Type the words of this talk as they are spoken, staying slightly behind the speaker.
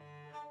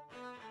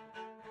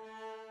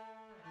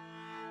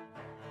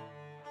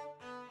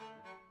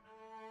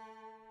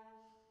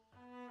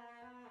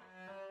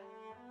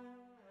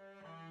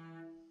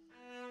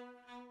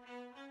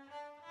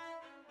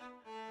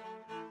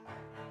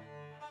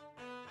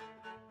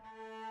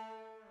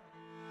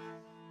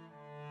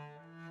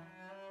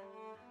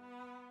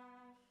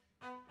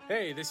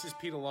Hey, this is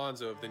Pete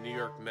Alonso of the New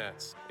York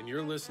Mets, and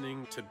you're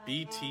listening to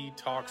BT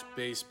Talks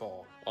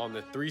Baseball on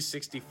the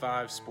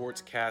 365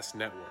 Sportscast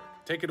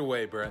Network. Take it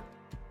away, Brett.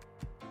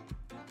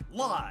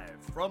 Live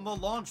from the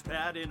launch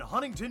pad in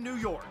Huntington, New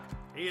York,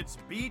 it's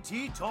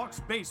BT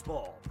Talks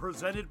Baseball,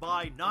 presented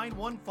by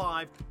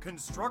 915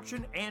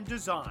 Construction and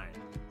Design,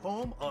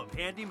 home of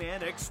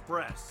Handyman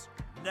Express.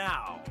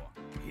 Now,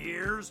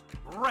 here's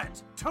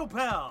Brett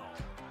Topel.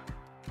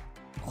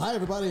 Hi,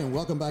 everybody, and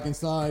welcome back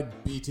inside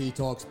BT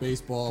Talks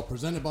Baseball,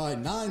 presented by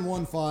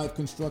 915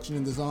 Construction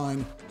and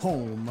Design,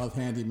 home of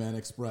Handyman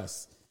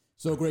Express.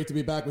 So great to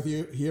be back with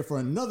you here for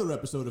another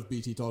episode of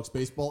BT Talks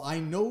Baseball. I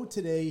know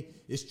today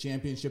is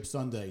Championship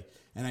Sunday,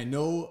 and I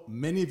know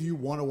many of you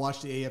want to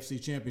watch the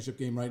AFC Championship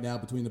game right now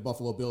between the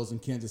Buffalo Bills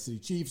and Kansas City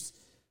Chiefs.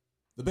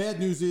 The bad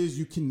news is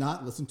you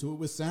cannot listen to it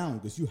with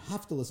sound because you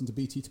have to listen to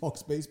BT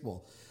Talks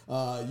Baseball.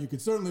 You can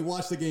certainly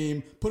watch the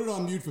game, put it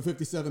on mute for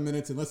 57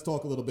 minutes, and let's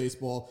talk a little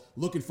baseball.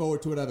 Looking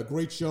forward to it. I have a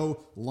great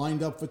show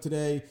lined up for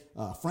today.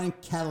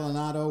 Frank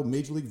Catalanotto,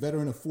 Major League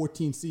veteran of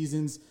 14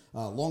 seasons.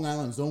 Long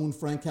Island's own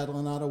Frank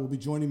Catalanotto will be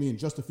joining me in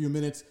just a few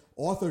minutes.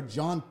 Author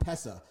John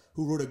Pessa,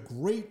 who wrote a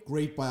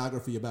great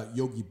biography about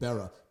Yogi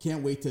Berra.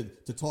 Can't wait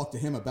to talk to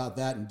him about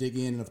that and dig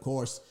in. And, of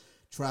course,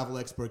 travel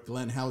expert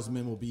Glenn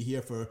Hausman will be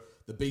here for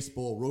the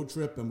baseball road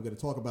trip, and we're going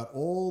to talk about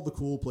all the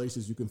cool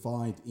places you can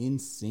find in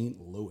St.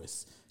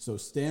 Louis. So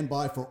stand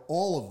by for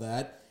all of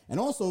that. And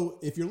also,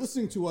 if you're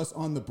listening to us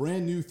on the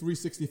brand new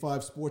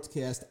 365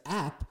 Sportscast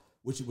app,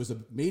 which was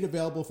made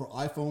available for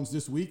iPhones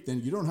this week, then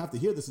you don't have to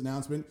hear this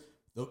announcement.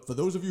 For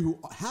those of you who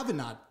haven't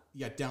not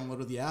yet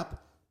downloaded the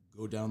app,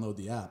 go download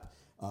the app.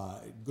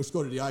 Just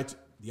go to the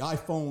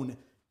iPhone,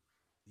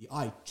 the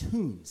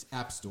iTunes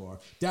App Store,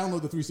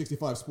 download the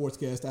 365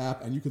 Sportscast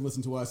app, and you can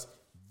listen to us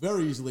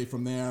very easily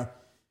from there.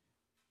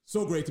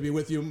 So great to be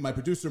with you. My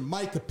producer,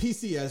 Mike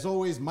Capisi, as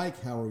always.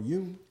 Mike, how are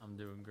you? I'm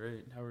doing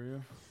great. How are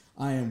you?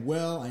 I am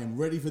well. I am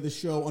ready for the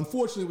show.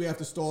 Unfortunately, we have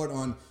to start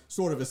on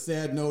sort of a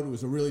sad note. It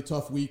was a really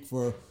tough week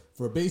for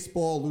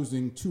baseball,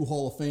 losing two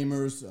Hall of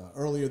Famers.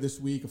 Earlier this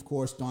week, of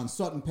course, Don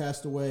Sutton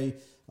passed away.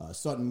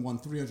 Sutton won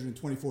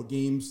 324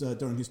 games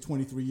during his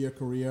 23-year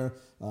career.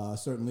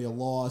 Certainly a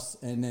loss.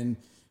 And then,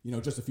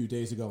 just a few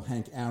days ago,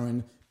 Hank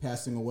Aaron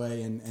passing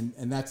away.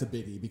 And that's a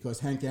biggie because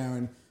Hank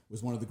Aaron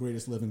was one of the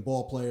greatest living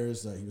ball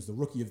players. He was the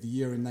Rookie of the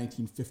Year in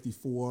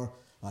 1954.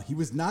 He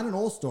was not an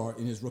All-Star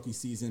in his rookie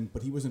season,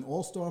 but he was an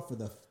All-Star for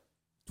the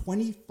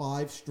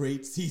 25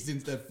 straight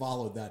seasons that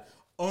followed that.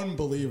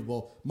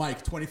 Unbelievable.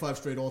 Mike, 25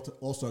 straight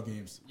All-Star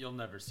games. You'll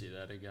never see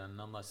that again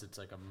unless it's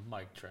like a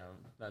Mike Trout.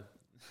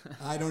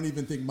 I don't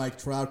even think Mike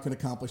Trout can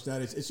accomplish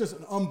that. It's just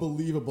an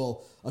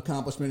unbelievable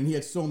accomplishment. And he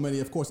had so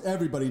many. Of course,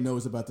 everybody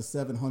knows about the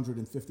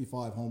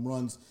 755 home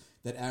runs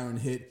that Aaron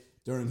hit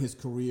during his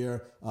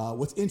career.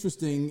 What's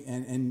interesting,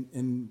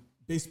 and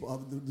baseball,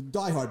 the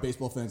diehard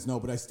baseball fans know,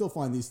 but I still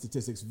find these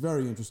statistics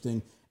very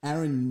interesting.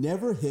 Aaron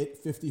never hit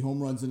 50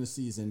 home runs in a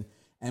season.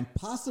 And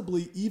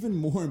possibly even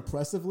more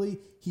impressively,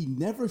 he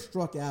never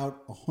struck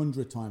out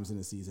 100 times in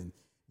a season.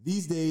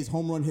 These days,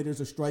 home run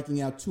hitters are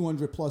striking out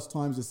 200 plus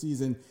times a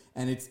season,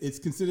 and it's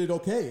considered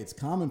okay. It's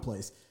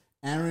commonplace.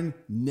 Aaron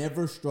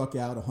never struck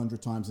out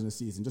 100 times in a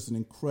season. Just an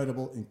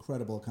incredible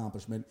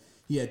accomplishment.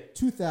 He had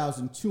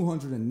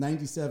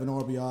 2,297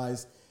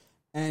 RBIs.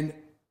 And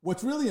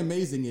what's really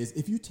amazing is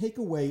if you take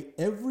away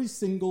every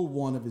single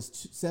one of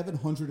his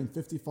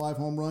 755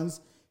 home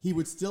runs, he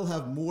would still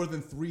have more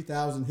than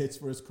 3,000 hits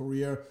for his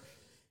career.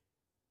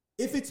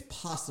 If it's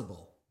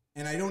possible,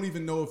 and I don't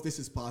even know if this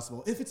is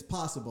possible, if it's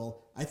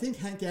possible, I think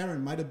Hank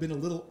Aaron might have been a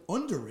little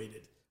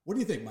underrated. What do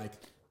you think, Mike?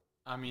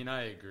 I mean,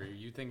 I agree.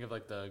 You think of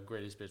like the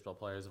greatest baseball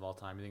players of all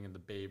time. You think of the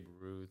Babe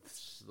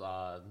Ruths,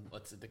 the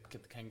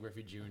Ken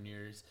Griffey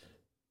Jr.'s.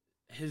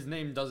 His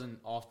name doesn't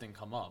often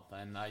come up,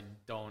 and I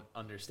don't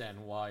understand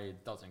why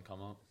it doesn't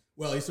come up.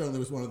 Well, he certainly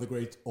was one of the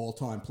great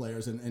all-time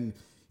players, and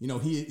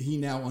he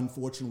now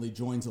unfortunately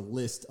joins a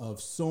list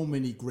of so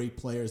many great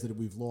players that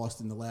we've lost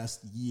in the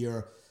last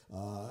year.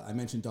 I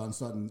mentioned Don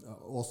Sutton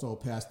also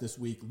passed this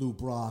week. Lou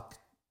Brock,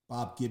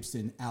 Bob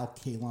Gibson, Al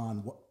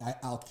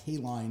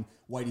Kaline,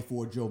 Whitey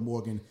Ford, Joe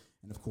Morgan,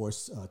 and of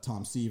course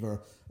Tom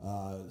Seaver.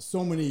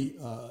 So many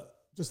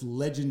just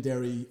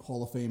legendary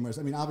Hall of Famers.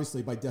 I mean,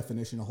 obviously by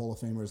definition a Hall of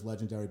Famer is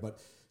legendary, but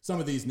some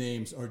of these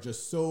names are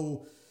just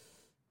so.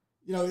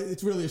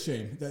 It's really a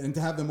shame. And to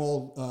have them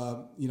all,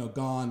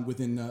 gone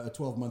within a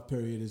 12-month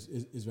period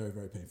is very,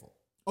 very painful.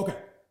 Okay.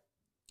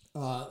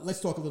 Let's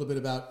talk a little bit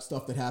about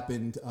stuff that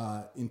happened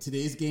in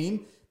today's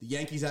game. The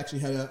Yankees actually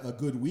had a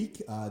good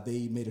week.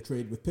 They made a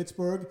trade with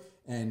Pittsburgh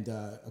and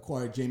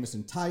acquired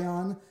Jameson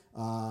Taillon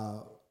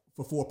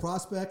for 4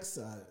 prospects.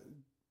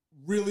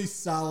 Really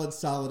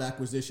solid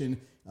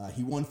acquisition.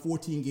 He won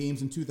 14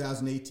 games in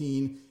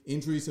 2018.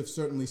 Injuries have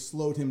certainly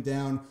slowed him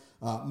down.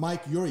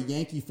 Mike, you're a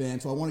Yankee fan,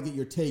 so I want to get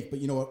your take.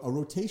 But, a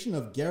rotation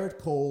of Garrett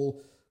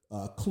Cole,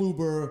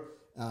 Kluber,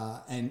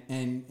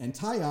 and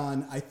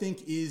Taillon, I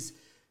think, is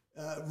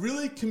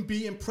really can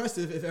be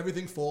impressive if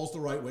everything falls the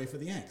right way for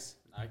the Yanks.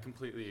 I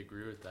completely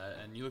agree with that.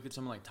 And you look at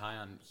someone like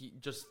Taillon, he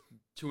just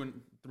 2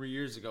 and 3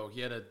 years ago,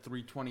 he had a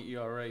 3.20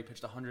 ERA,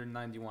 pitched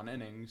 191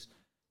 innings.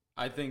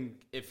 I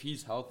think if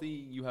he's healthy,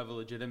 you have a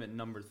legitimate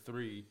number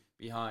 3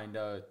 behind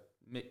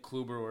Mick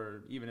Kluber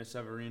or even a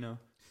Severino.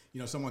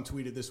 Someone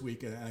tweeted this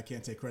week, and I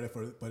can't take credit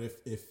for it, but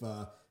if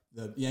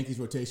the Yankees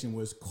rotation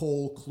was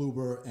Cole,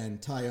 Kluber, and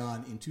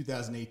Taillon in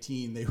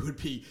 2018, they would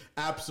be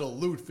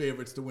absolute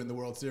favorites to win the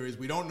World Series.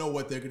 We don't know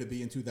what they're going to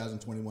be in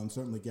 2021.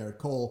 Certainly Garrett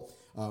Cole,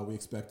 we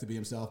expect to be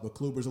himself, but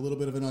Kluber's a little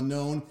bit of an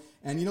unknown.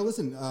 And,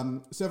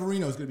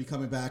 Severino is going to be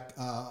coming back,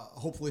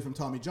 hopefully from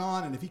Tommy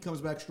John, and if he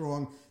comes back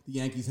strong, the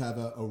Yankees have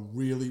a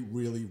really,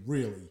 really,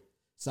 really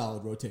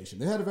solid rotation.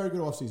 They had a very good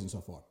offseason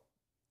so far.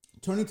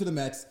 Turning to the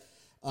Mets,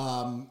 a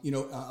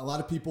lot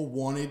of people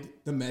wanted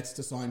the Mets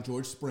to sign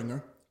George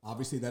Springer.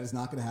 Obviously, that is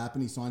not going to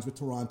happen. He signs with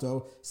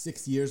Toronto,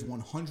 6 years,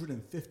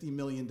 $150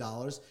 million.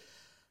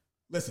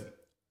 Listen,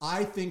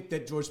 I think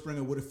that George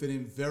Springer would have fit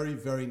in very,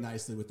 very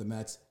nicely with the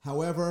Mets.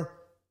 However,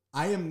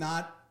 I am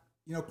not,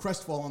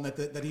 crestfallen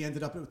that he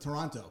ended up with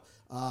Toronto.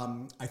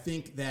 I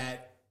think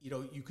that,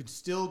 you could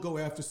still go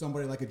after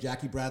somebody like a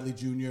Jackie Bradley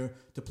Jr.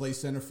 to play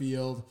center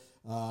field.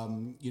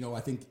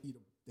 I think,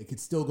 they could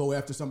still go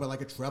after somebody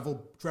like a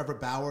Trevor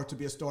Bauer to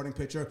be a starting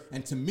pitcher.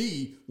 And to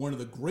me, one of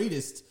the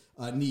greatest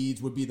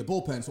needs would be the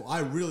bullpen. So I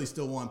really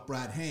still want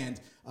Brad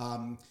Hand.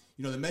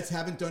 The Mets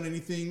haven't done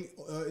anything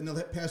in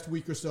the past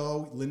week or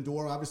so.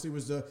 Lindor obviously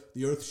was the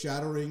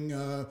earth-shattering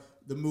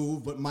the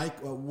move. But Mike,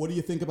 what do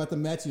you think about the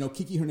Mets?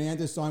 Kiki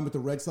Hernandez signed with the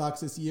Red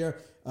Sox this year.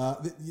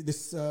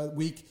 This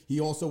week,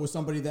 he also was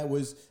somebody that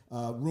was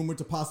rumored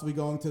to possibly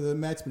going to the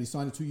Mets, but he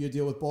signed a 2-year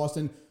deal with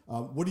Boston.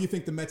 What do you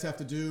think the Mets have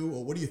to do,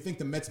 or what do you think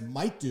the Mets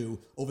might do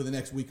over the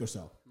next week or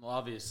so? Well,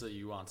 obviously,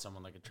 you want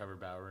someone like a Trevor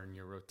Bauer in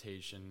your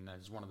rotation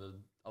as one of the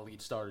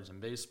elite starters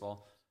in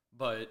baseball.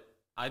 But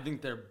I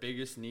think their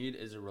biggest need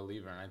is a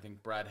reliever, and I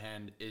think Brad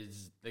Hand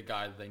is the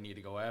guy that they need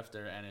to go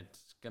after, and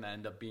it's going to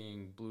end up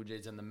being Blue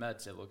Jays and the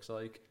Mets, it looks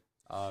like,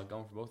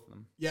 going for both of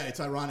them. Yeah, it's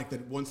ironic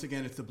that once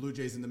again it's the Blue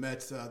Jays and the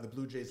Mets, the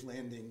Blue Jays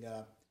landing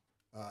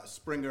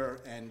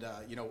Springer, and,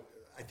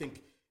 I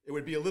think it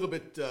would be a little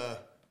bit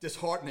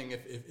disheartening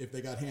if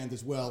they got Hand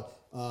as well.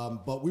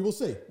 But we will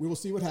see. We will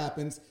see what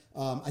happens.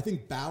 I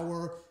think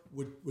Bauer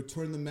would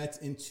turn the Mets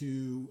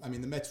into,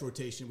 the Mets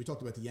rotation. We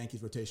talked about the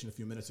Yankees rotation a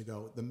few minutes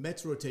ago. The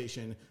Mets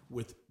rotation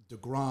with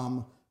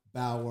DeGrom,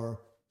 Bauer,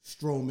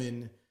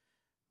 Stroman,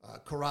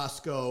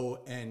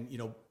 Carrasco, and,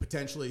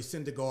 potentially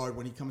Syndergaard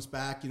when he comes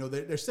back.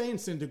 They're saying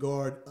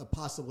Syndergaard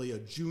possibly a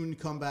June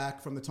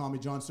comeback from the Tommy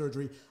John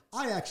surgery.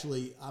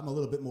 I'm a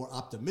little bit more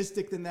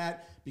optimistic than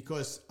that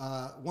because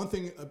one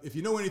thing, if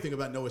you know anything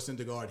about Noah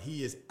Syndergaard,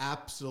 he is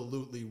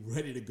absolutely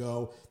ready to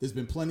go. There's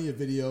been plenty of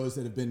videos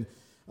that have been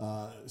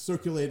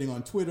circulating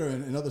on Twitter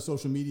and other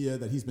social media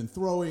that he's been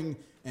throwing,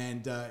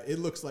 and it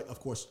looks like, of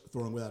course,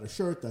 throwing without a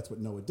shirt. That's what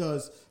Noah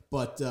does.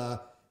 But,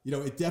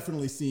 it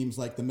definitely seems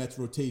like the Mets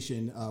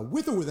rotation,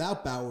 with or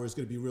without Bauer, is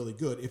going to be really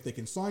good. If they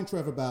can sign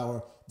Trevor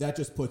Bauer, that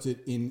just puts it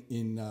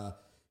in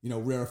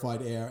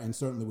rarefied air, and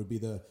certainly would be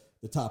the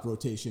top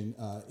rotation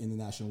in the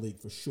National League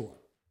for sure.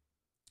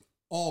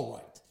 All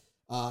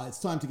right. It's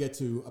time to get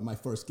to my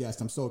first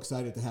guest. I'm so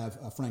excited to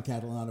have Frank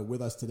Catalano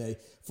with us today.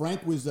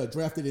 Frank was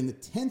drafted in the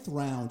 10th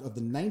round of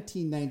the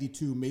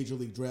 1992 Major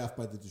League Draft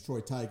by the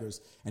Detroit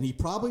Tigers. And he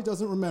probably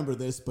doesn't remember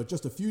this, but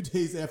just a few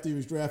days after he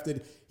was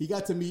drafted, he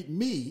got to meet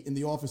me in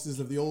the offices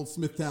of the old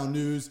Smithtown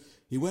News.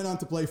 He went on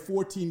to play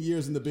 14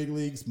 years in the big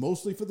leagues,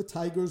 mostly for the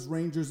Tigers,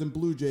 Rangers, and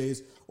Blue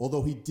Jays,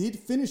 although he did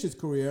finish his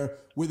career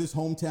with his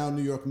hometown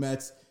New York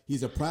Mets.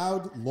 He's a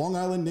proud Long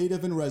Island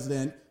native and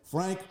resident.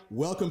 Frank,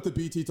 welcome to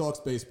BT Talks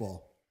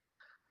Baseball.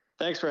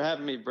 Thanks for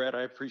having me, Brett.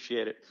 I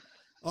appreciate it.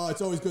 Oh,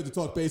 it's always good to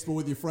talk baseball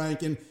with you,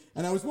 Frank. And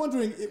I was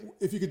wondering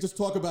if you could just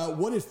talk about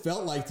what it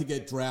felt like to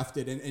get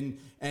drafted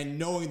and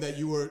knowing that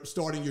you were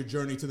starting your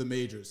journey to the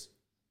majors.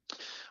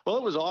 Well,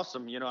 it was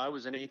awesome. I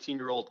was an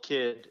 18-year-old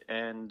kid,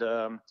 and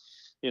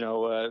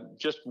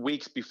just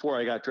weeks before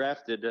I got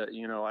drafted,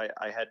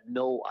 I had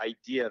no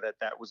idea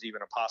that was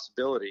even a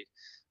possibility.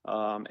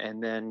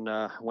 And then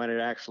when it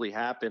actually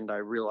happened, I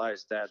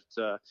realized that,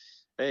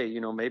 hey,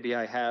 maybe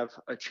I have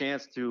a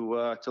chance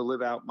to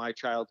live out my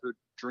childhood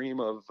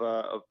dream of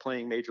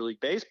playing Major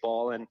League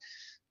Baseball. And,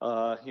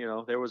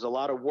 there was a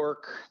lot of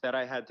work that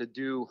I had to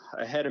do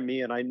ahead of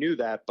me, and I knew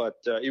that. But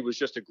it was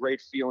just a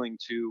great feeling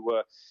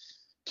to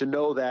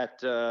know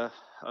that a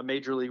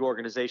Major League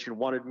organization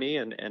wanted me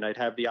and I'd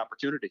have the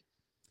opportunity.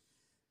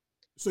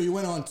 So you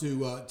went on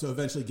to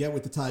eventually get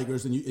with the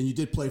Tigers, and you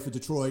did play for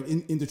Detroit,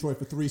 in Detroit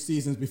for 3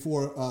 seasons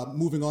before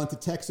moving on to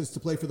Texas to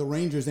play for the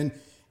Rangers. And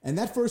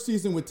that first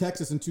season with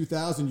Texas in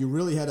 2000, you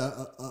really had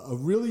a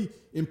really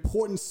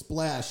important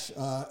splash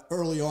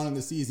early on in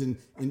the season.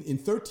 In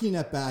 13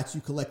 at-bats,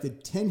 you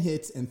collected 10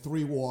 hits and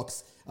 3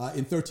 walks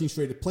in 13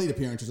 straight plate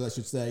appearances, I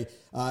should say,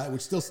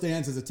 which still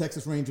stands as a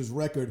Texas Rangers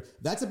record.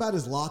 That's about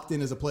as locked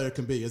in as a player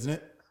can be, isn't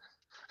it?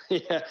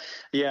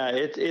 Yeah,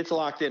 it's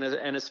locked in,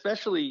 and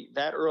especially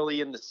that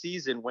early in the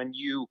season when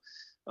you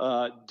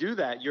do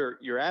that,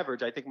 your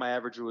average, I think my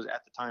average was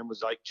at the time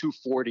was like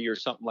 240 or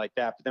something like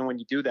that. But then when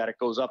you do that, it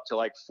goes up to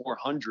like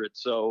 400.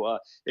 So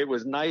it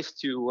was nice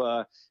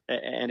to,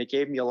 and it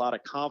gave me a lot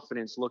of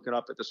confidence looking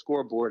up at the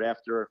scoreboard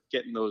after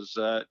getting those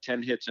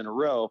 10 hits in a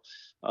row.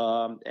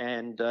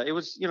 It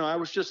was,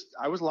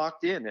 I was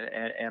locked in,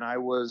 and I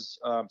was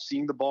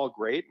seeing the ball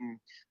great, and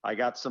I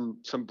got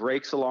some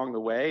breaks along the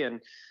way, and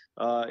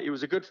it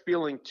was a good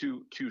feeling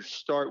to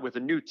start with a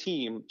new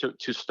team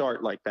to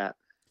start like that.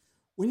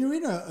 When you're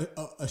in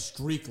a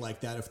streak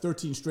like that of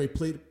 13 straight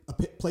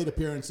plate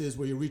appearances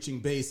where you're reaching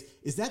base,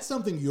 is that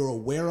something you're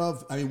aware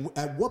of? I mean,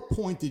 at what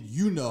point did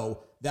you know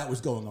that was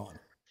going on?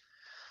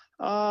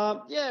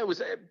 Yeah, it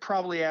was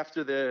probably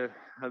after the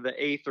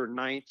 8th or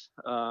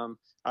 9th.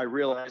 I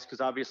realized,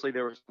 because obviously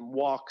there were some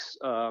walks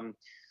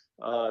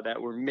that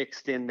were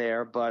mixed in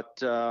there,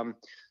 but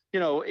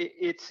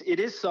it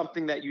is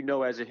something that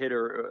as a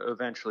hitter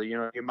eventually.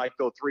 You might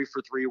go 3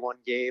 for 3 one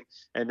game,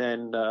 and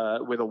then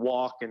with a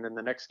walk, and then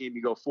the next game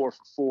you go 4 for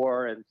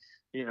 4, and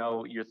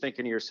you're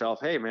thinking to yourself,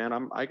 hey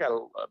man, I got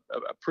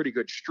a pretty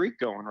good streak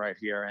going right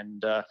here.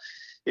 And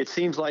it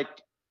seems like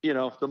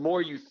the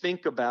more you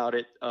think about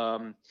it,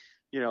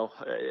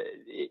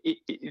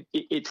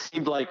 it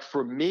seemed like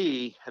for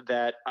me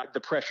that the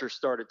pressure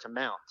started to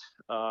mount.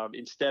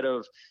 Instead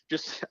of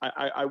just,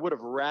 I would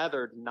have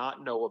rather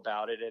not know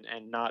about it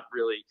and not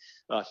really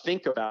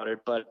think about it.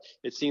 But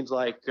it seems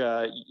like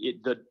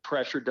the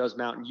pressure does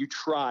mount, and you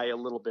try a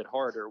little bit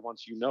harder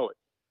once you know it.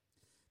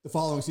 The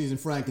following season,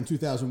 Frank, in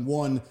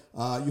 2001,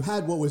 you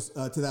had what was,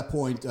 to that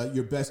point,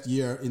 your best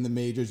year in the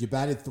majors. You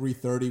batted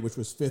 .330, which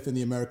was 5th in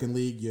the American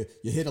League. You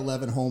hit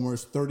 11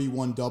 homers,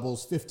 31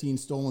 doubles, 15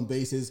 stolen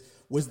bases.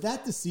 Was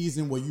that the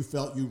season where you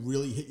felt you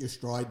really hit your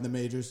stride in the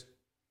majors?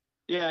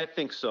 Yeah, I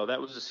think so.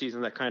 That was the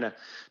season that kind of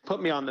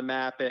put me on the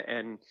map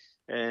and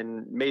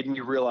made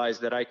me realize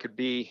that I could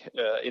be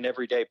an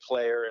everyday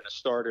player and a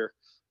starter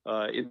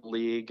in the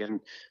league. And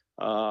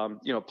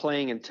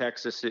playing in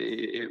Texas,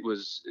 it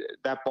was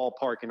that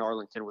ballpark in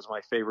Arlington was my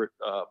favorite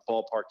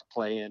ballpark to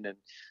play in, and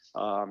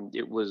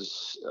it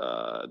was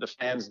the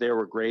fans there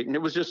were great, and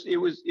it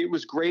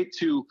was great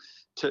to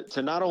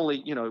not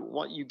only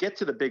you get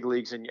to the big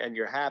leagues and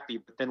you're happy,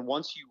 but then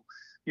once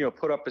you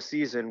put up a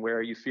season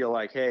where you feel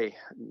like, hey,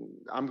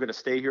 I'm going to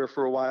stay here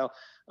for a while,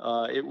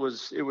 it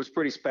was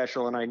pretty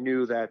special, and I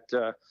knew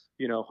that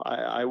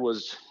I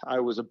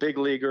was a big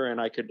leaguer and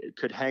I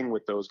could hang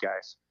with those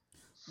guys.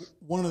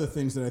 One of the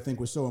things that I think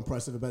was so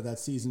impressive about that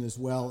season as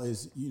well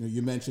is,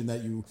 you mentioned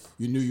that you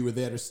knew you were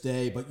there to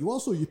stay, but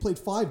you played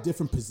 5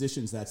 different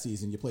positions that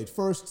season. You played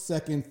first,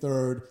 second,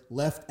 third,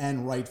 left,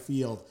 and right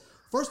field.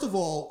 First of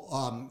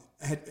all,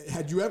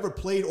 had you ever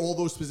played all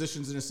those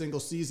positions in a single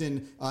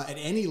season at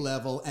any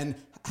level? And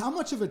how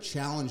much of a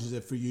challenge is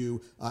it for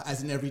you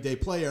as an everyday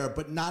player,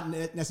 but not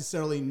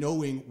necessarily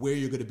knowing where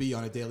you're going to be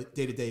on a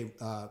day-to-day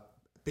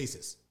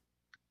basis?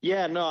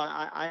 Yeah, no,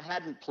 I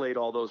hadn't played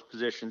all those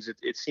positions.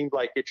 It seemed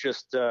like it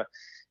just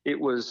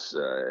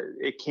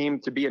it came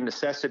to be a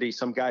necessity.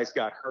 Some guys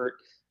got hurt,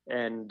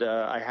 and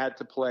I had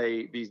to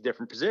play these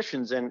different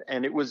positions, and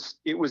it was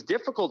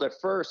difficult at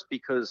first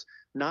because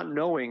not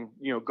knowing,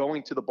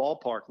 going to the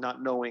ballpark,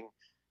 not knowing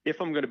if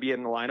I'm going to be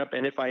in the lineup,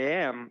 and if I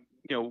am,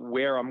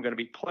 where I'm going to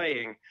be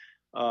playing.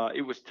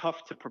 It was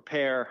tough to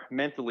prepare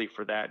mentally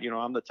for that.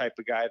 I'm the type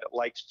of guy that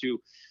likes to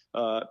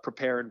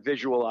prepare and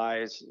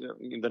visualize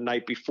the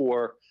night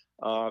before,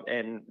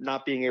 and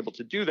not being able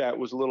to do that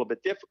was a little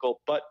bit difficult,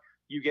 but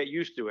you get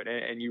used to it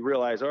and you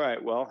realize, all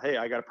right, well, hey,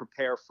 I got to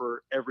prepare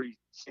for every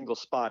single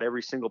spot,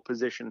 every single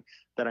position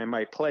that I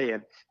might play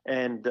in.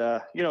 And,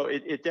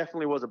 it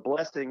definitely was a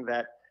blessing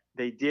that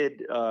they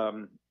did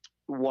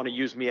want to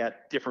use me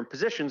at different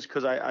positions,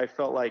 because I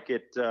felt like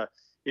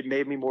it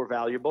made me more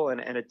valuable, and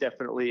it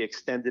definitely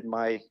extended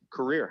my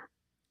career.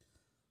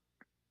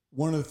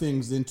 One of the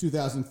things in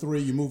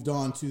 2003, you moved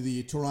on to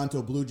the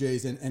Toronto Blue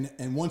Jays.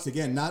 And once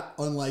again, not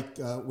unlike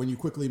when you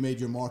quickly made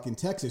your mark in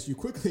Texas, you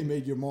quickly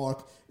made your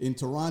mark in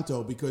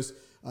Toronto, because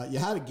you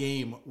had a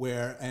game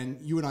where, and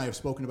you and I have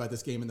spoken about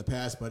this game in the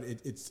past, but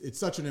it's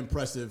such an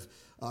impressive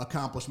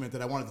accomplishment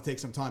that I wanted to take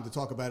some time to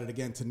talk about it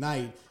again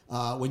tonight,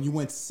 when you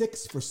went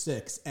 6 for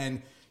 6.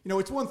 And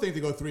it's one thing to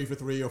go 3 for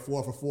 3 or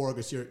 4 for 4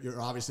 because you're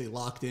obviously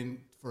locked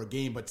in for a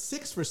game, but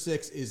 6 for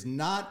 6 is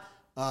not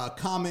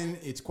common.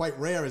 It's quite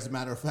rare, as a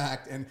matter of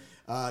fact. And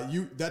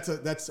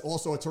that's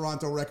also a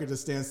Toronto record that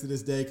stands to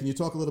this day. Can you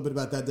talk a little bit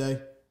about that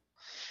day?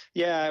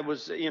 Yeah, it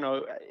was.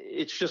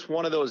 It's just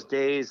one of those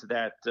days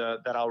that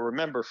I'll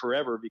remember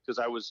forever, because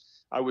I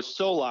was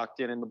so locked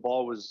in, and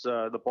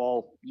the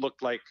ball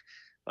looked like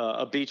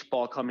a beach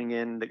ball coming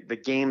in. The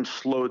game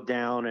slowed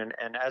down, and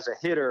as a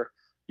hitter,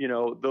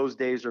 those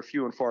days are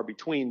few and far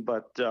between,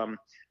 but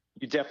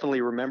you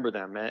definitely remember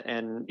them.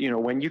 And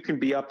when you can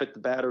be up at the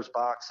batter's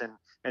box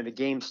and the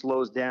game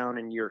slows down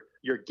and you're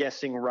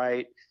guessing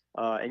right,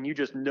 and you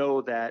just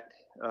know that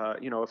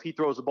if he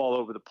throws the ball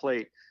over the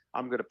plate,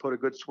 I'm going to put a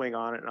good swing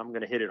on it and I'm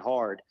going to hit it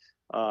hard.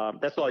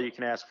 That's all you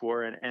can ask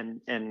for.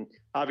 And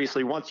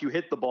obviously, once you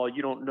hit the ball,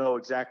 you don't know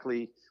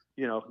exactly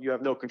you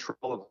have no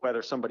control of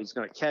whether somebody's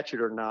going to catch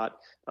it or not.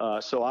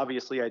 So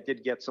obviously I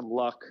did get some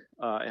luck,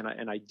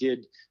 and I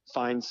did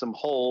find some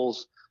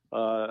holes.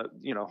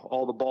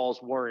 All the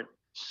balls weren't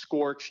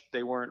scorched.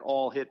 They weren't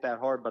all hit that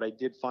hard, but I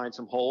did find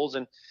some holes.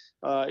 And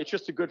it's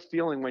just a good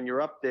feeling when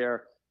you're up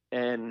there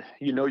and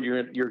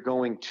you're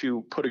going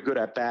to put a good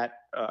at bat,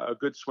 a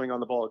good swing on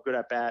the ball, a good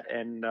at bat.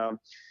 And,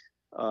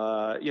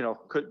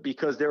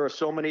 because there are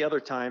so many other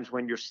times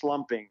when you're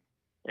slumping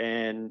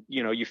and,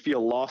 you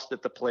feel lost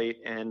at the plate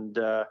and,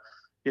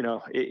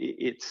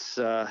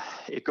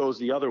 it goes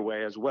the other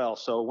way as well.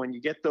 So when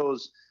you get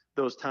those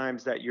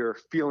times that you're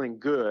feeling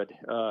good,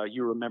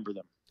 you remember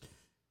them.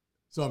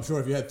 So I'm sure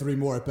if you had 3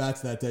 more at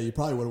bats that day, you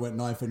probably would have went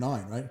 9 for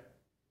 9, right?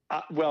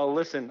 Well,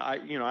 listen,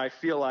 I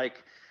feel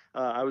like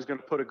I was going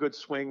to put a good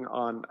swing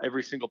on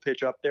every single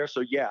pitch up there.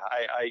 So yeah,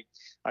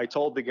 I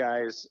told the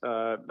guys,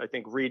 I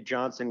think Reed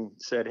Johnson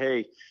said,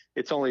 "Hey,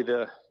 it's only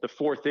the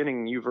 4th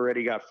inning. You've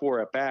already got 4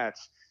 at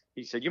bats."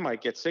 He said, "You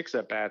might get 6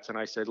 at bats." And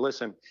I said,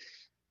 "Listen,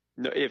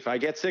 if I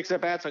get 6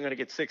 at bats, I'm going to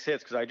get 6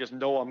 hits because I just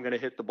know I'm going to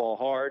hit the ball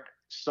hard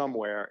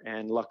somewhere."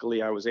 And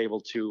luckily I was able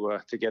to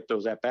get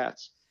those at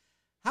bats.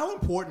 How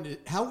important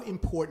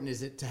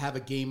is it to have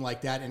a game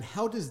like that, and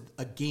how does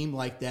a game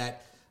like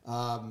that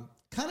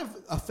kind of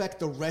affect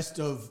the rest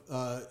of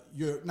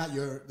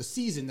the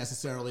season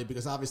necessarily?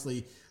 Because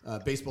obviously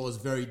baseball is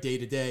very day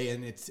to day,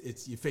 and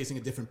it's you're facing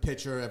a different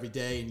pitcher every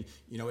day, and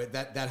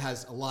that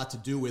has a lot to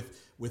do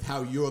with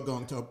how you're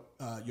going to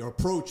your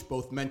approach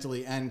both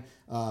mentally and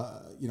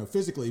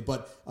physically.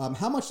 But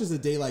how much does a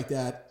day like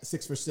that,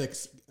 6 for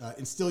 6,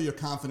 instill your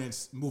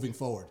confidence moving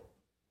forward?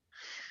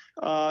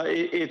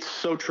 It's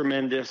so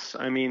tremendous.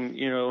 I mean,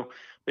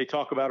 they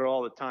talk about it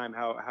all the time,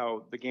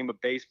 how the game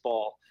of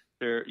baseball,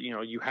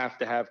 you have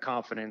to have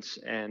confidence.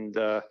 And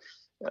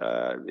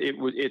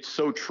it's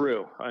so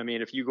true. I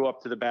mean, if you go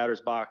up to the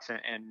batter's box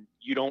and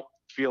you don't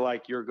feel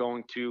like you're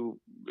going to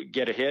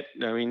get a hit,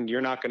 I mean,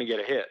 you're not going to get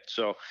a hit.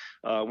 So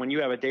when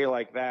you have a day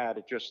like that,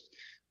 it just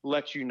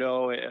lets you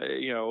know,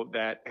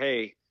 that,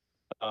 hey,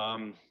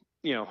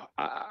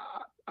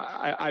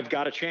 I've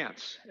got a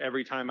chance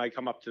every time I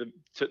come up to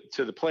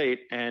the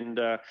plate, and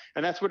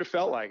that's what it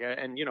felt like.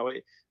 And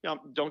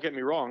don't get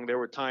me wrong, there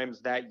were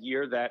times that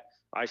year that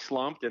I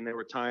slumped, and there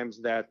were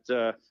times that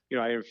I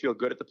didn't feel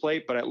good at the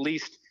plate. But at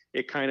least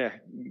it kind of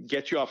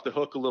gets you off the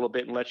hook a little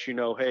bit and lets you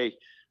know, hey,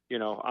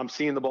 I'm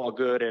seeing the ball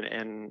good,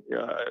 and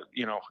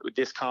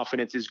this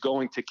confidence is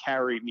going to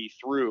carry me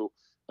through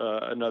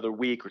another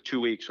week or 2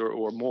 weeks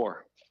or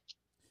more.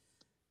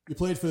 You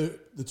played for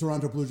the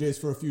Toronto Blue Jays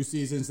for a few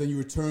seasons, then you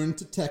returned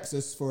to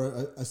Texas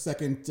for a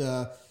second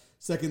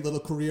little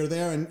career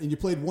there, and you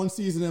played 1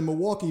 season in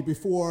Milwaukee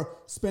before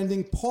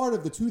spending part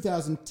of the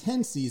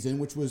 2010 season,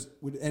 which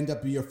would end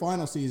up being your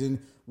final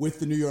season, with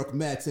the New York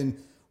Mets. And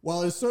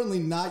while it's certainly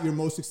not your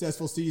most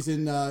successful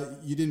season,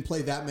 you didn't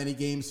play that many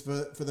games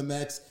for the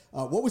Mets.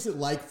 What was it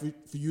like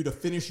for you to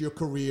finish your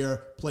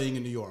career playing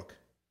in New York?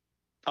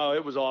 Oh,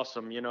 it was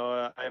awesome.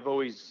 I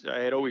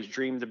had always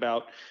dreamed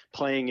about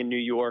playing in New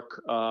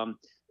York,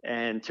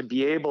 and to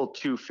be able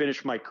to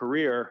finish my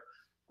career,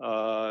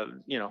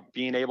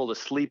 being able to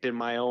sleep in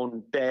my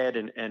own bed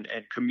and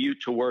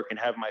commute to work and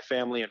have my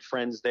family and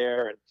friends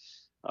there, and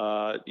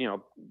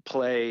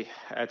play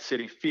at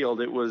Citi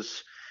Field, it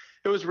was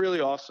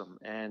really awesome.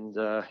 And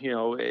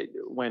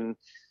when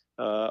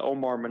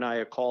Omar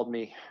Minaya called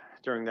me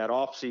during that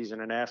off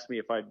season and asked me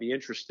if I'd be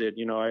interested,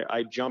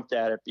 I jumped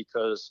at it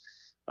because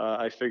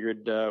I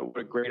figured what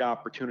a great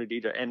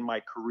opportunity to end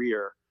my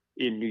career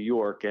in New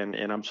York. And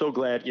I'm so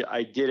glad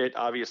I did it.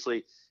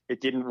 Obviously,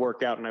 it didn't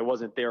work out, and I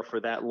wasn't there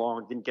for that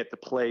long, didn't get to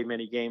play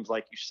many games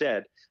like you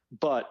said.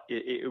 But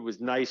it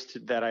was nice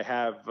that I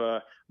have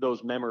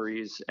those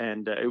memories,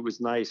 and it was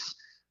nice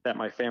that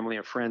my family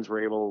and friends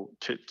were able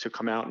to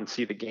come out and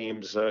see the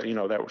games,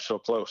 that were so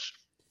close.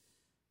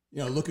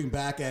 Looking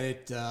back at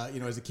it,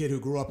 as a kid who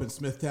grew up in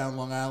Smithtown,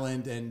 Long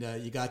Island, and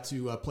you got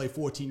to play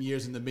 14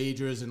 years in the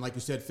majors, and like you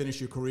said,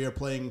 finish your career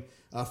playing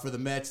for the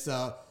Mets.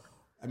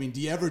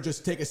 Do you ever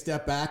just take a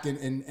step back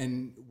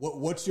and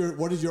what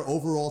is your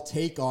overall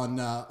take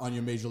on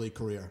your major league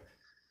career?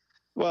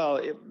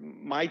 Well,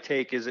 my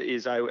take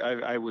is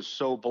I was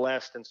so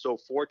blessed and so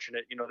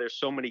fortunate. There's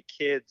so many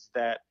kids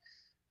that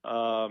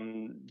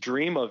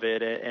dream of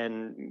it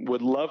and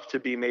would love to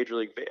be a Major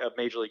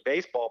League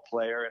Baseball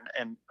player,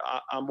 and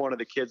I'm one of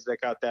the kids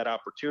that got that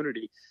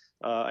opportunity.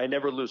 I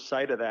never lose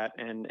sight of that,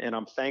 and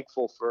I'm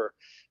thankful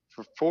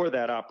for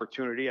that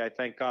opportunity. I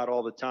thank God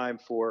all the time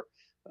for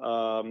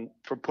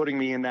putting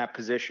me in that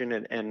position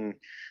and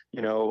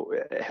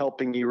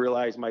helping me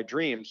realize my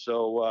dreams.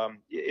 So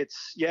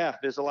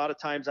there's a lot of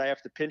times I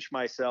have to pinch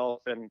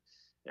myself and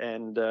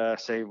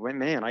say, well,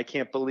 man, I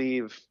can't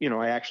believe,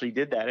 I actually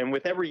did that. And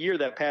with every year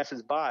that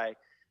passes by,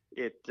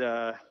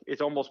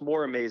 it's almost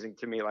more amazing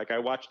to me. Like, I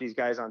watch these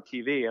guys on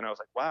TV and I was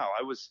like, wow,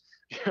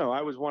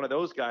 I was one of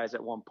those guys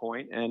at one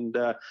point. And,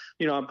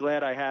 I'm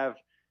glad I have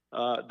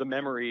the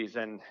memories,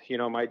 and,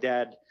 my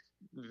dad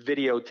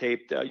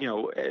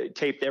videotaped,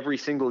 taped every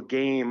single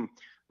game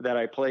that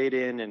I played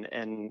in,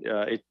 and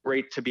it's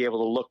great to be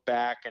able to look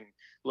back and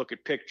look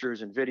at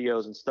pictures and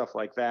videos and stuff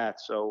like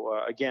that.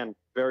 So again,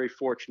 very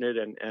fortunate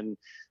and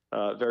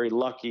very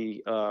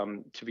lucky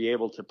to be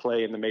able to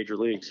play in the major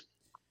leagues.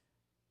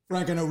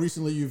 Frank, I know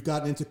recently you've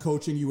gotten into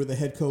coaching. You were the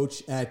head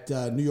coach at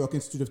New York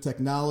Institute of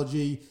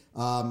Technology.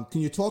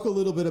 Can you talk a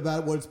little bit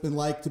about what it's been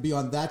like to be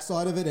on that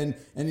side of it? And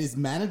is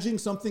managing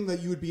something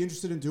that you would be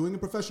interested in doing in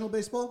professional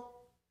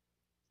baseball?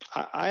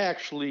 I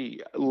actually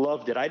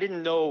loved it. I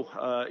didn't know,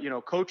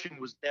 coaching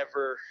was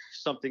never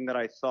something that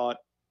I thought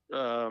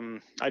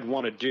I'd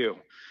want to do.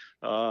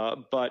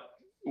 But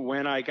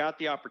when I got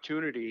the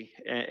opportunity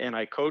and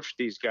I coached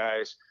these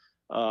guys,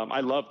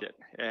 I loved it,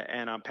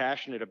 and I'm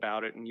passionate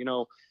about it. And,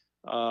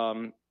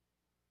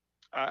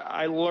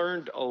 I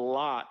learned a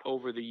lot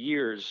over the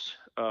years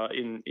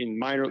in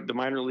the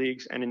minor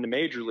leagues and in the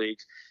major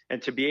leagues,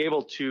 and to be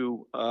able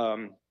to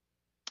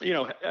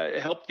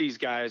help these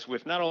guys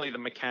with not only the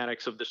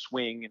mechanics of the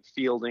swing and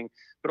fielding,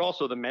 but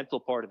also the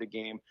mental part of the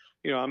game.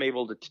 I'm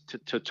able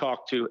to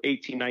talk to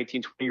 18,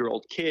 19,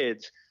 20-year-old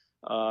kids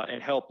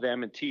and help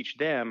them and teach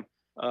them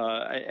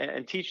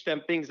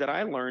things that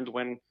I learned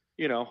when,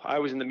 I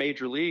was in the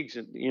major leagues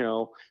and,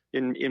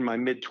 in my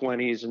mid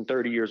 20s and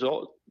 30 years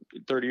old.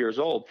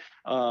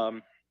 I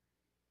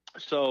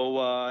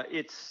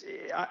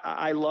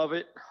love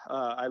it.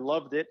 I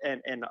loved it.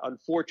 And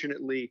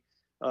unfortunately,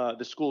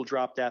 the school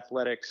dropped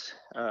athletics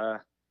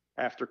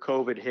after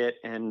COVID hit,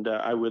 and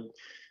I would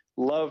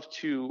love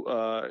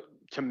to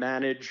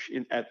manage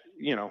in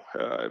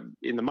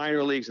the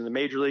minor leagues and the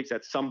major leagues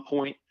at some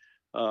point.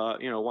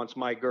 Once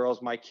my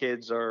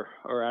kids are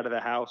out of the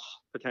house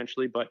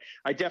potentially, but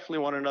I definitely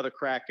want another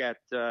crack at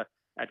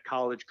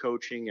college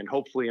coaching, and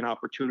hopefully an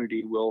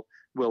opportunity will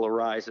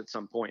arise at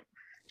some point.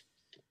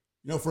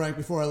 Frank,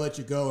 before I let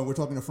you go, and we're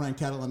talking to Frank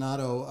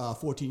Catalanato,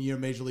 14-year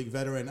Major League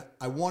veteran,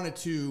 I wanted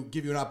to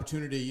give you an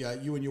opportunity.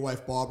 You and your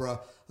wife, Barbara,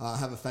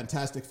 have a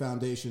fantastic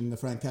foundation, the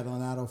Frank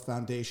Catalanato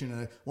Foundation, and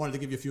I wanted to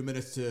give you a few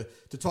minutes to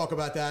talk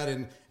about that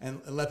and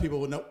let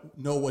people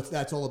know what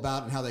that's all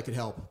about and how they could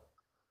help.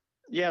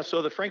 Yeah,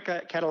 so the Frank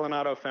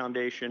Catalanato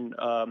Foundation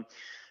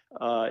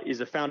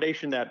is a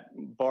foundation that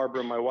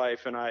Barbara, my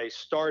wife, and I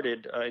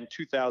started in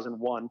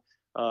 2001.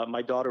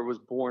 My daughter was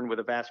born with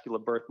a vascular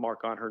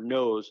birthmark on her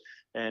nose,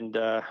 and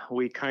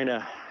we kind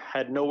of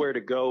had nowhere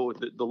to go.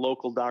 The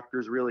local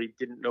doctors really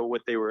didn't know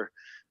what they were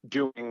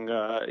doing,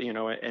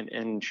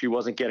 and she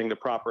wasn't getting the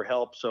proper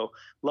help. So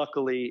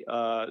luckily,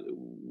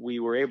 we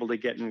were able to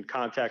get in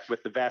contact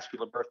with the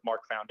Vascular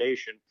Birthmark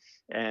Foundation,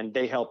 and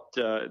they helped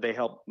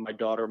my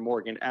daughter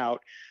Morgan out,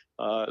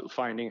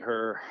 finding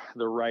her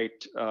the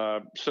right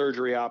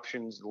surgery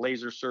options,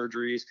 laser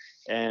surgeries,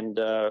 and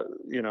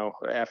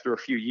after a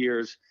few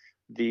years,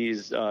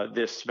 this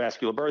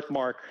vascular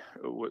birthmark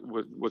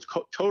was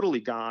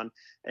totally gone,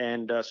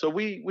 and so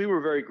we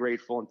were very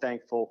grateful and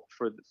thankful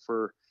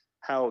for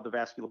how the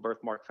Vascular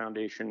Birthmark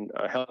Foundation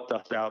helped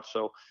us out.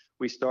 So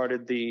we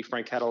started the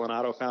Frank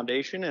Catalanato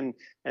Foundation,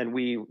 and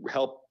we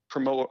help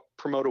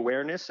promote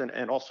awareness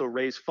and also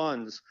raise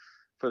funds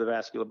for the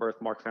Vascular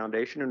Birthmark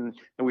Foundation, and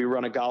we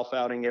run a golf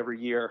outing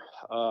every year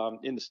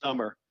in the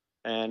summer,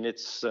 and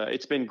it's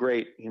been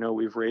great.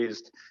 We've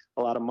raised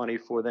a lot of money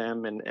for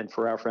them and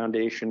for our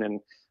foundation,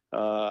 and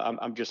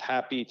I'm just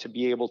happy to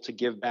be able to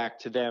give back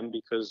to them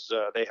because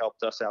they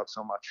helped us out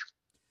so much.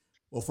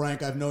 Well,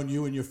 Frank, I've known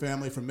you and your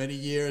family for many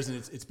years, and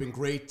it's been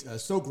great,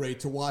 so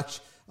great to watch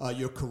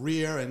your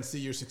career and see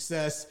your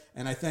success.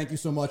 And I thank you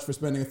so much for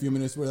spending a few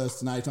minutes with us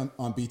tonight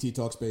on BT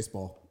Talks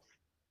Baseball.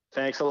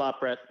 Thanks a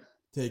lot, Brett.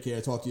 Take care.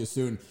 Talk to you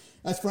soon.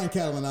 That's Frank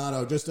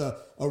Catalanato, just a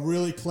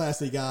really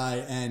classy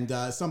guy, and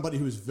somebody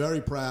who's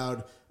very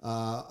proud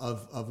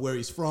of where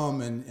he's from,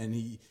 and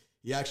he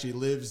actually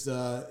lives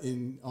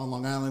on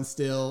Long Island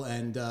still,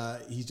 and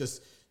he's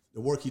just, the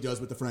work he does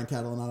with the Frank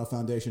Catalanato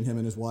Foundation, him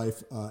and his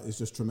wife, is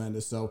just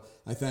tremendous. So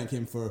I thank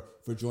him for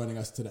joining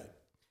us today.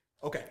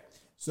 Okay,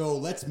 so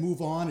let's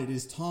move on. It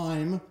is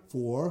time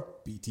for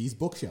BT's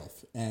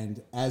Bookshelf.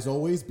 And as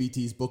always,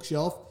 BT's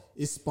Bookshelf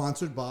is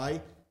sponsored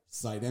by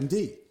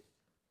SiteMD.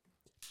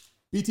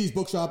 BT's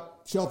Bookshelf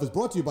is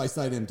brought to you by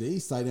SiteMD.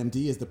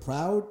 SiteMD is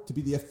proud to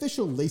be the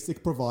official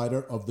LASIK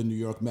provider of the New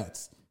York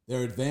Mets.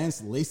 Their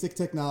advanced LASIK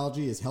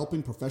technology is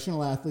helping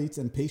professional athletes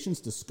and patients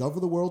discover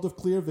the world of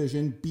clear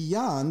vision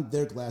beyond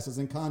their glasses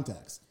and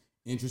contacts.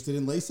 Interested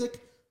in LASIK?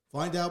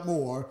 Find out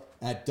more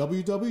at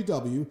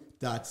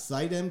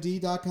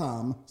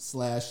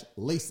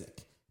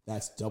www.sitemd.com/LASIK.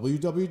 That's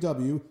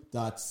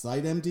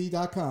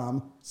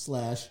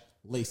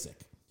www.sitemd.com/LASIK.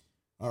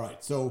 All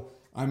right, so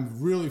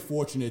I'm really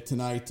fortunate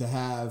tonight to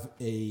have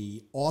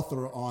a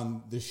author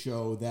on the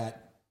show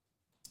that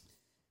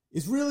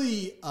is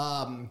really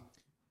a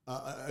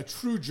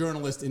true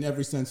journalist in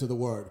every sense of the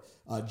word.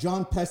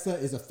 John Pessa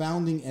is a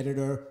founding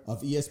editor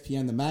of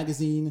ESPN, the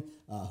magazine,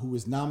 who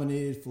was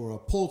nominated for a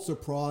Pulitzer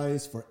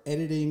Prize for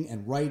editing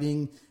and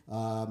writing,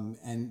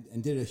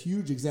 and did a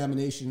huge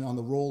examination on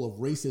the role of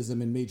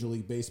racism in Major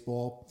League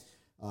Baseball.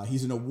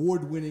 He's an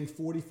award-winning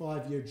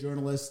 45-year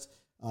journalist.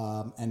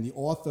 and the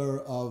author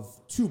of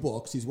 2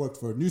 books. He's worked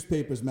for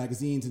newspapers,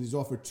 magazines, and he's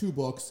authored 2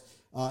 books,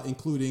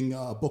 including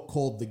a book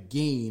called The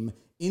Game,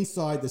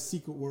 Inside the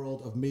Secret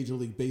World of Major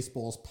League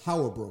Baseball's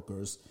Power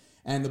Brokers.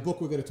 And the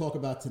book we're going to talk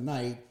about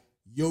tonight,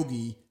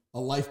 Yogi, A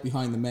Life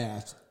Behind the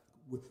Mask,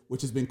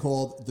 which has been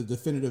called the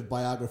definitive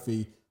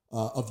biography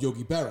of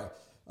Yogi Berra,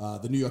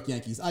 the New York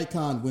Yankees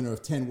icon, winner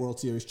of 10 World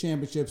Series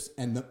championships,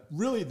 and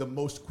really the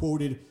most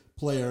quoted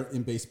player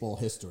in baseball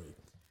history.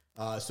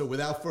 So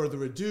without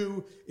further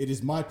ado, it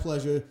is my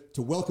pleasure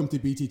to welcome to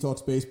BT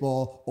Talks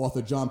Baseball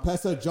author John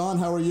Pessa. John,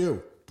 how are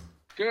you?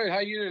 Good. How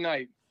are you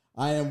tonight?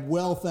 I am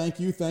well, thank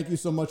you. Thank you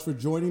so much for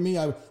joining me.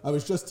 I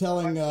was just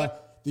telling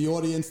the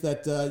audience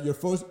that your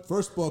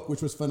first book,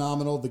 which was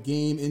phenomenal, The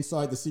Game,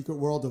 Inside the Secret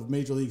World of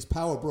Major League's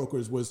Power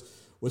Brokers,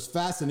 was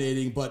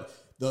fascinating. But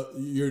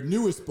your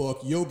newest book,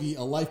 Yogi,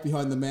 A Life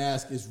Behind the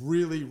Mask, is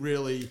really,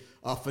 really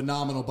a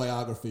phenomenal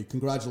biography.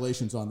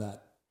 Congratulations on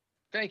that.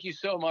 Thank you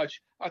so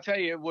much. I'll tell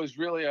you, it was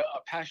really a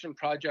passion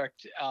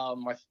project.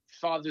 My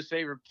father's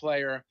favorite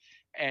player,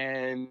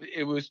 and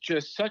it was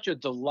just such a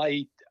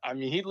delight. I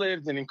mean, he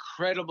lived an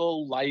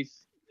incredible life,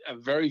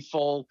 very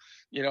full,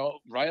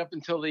 right up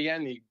until the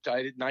end. He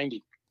died at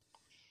 90.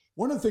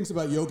 One of the things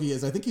about Yogi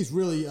is I think he's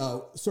really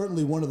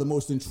certainly one of the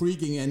most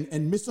intriguing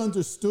and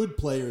misunderstood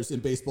players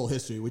in baseball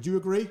history. Would you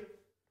agree?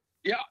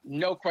 Yeah,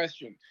 no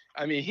question.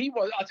 I mean,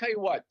 I'll tell you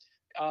what,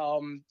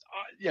 I'm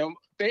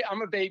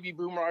a baby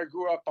boomer. I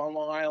grew up on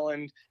Long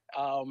Island.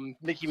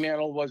 Mickey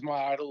Mantle was my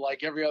idol,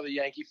 like every other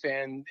Yankee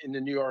fan in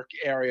the New York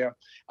area.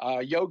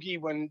 Yogi,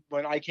 when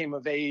I came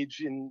of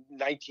age in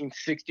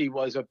 1960,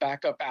 was a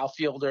backup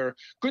outfielder,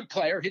 good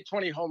player, hit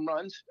 20 home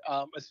runs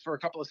for a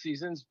couple of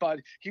seasons, but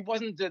he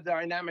wasn't the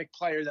dynamic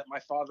player that my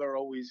father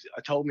always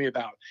told me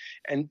about.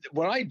 And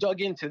when I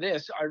dug into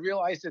this, I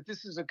realized that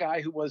this is a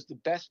guy who was the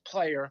best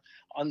player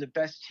on the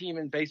best team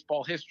in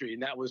baseball history,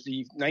 and that was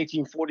the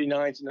 1949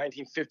 to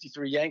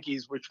 1953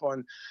 Yankees,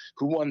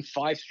 who won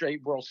 5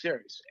 straight World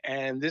Series.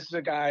 And this is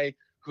a guy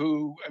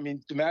who, I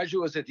mean,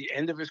 DiMaggio was at the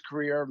end of his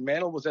career.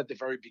 Mantle was at the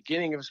very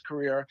beginning of his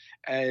career.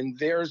 And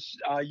there's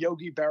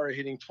Yogi Berra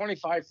hitting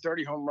 25,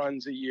 30 home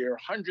runs a year,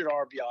 100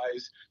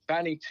 RBIs,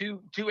 batting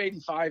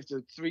 285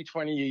 to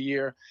 320 a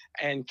year,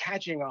 and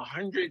catching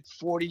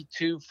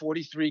 142,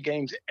 43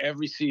 games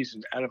every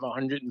season out of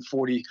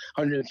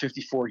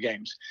 154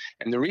 games.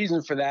 And the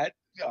reason for that,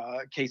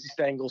 Casey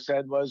Stengel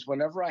said, was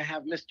whenever I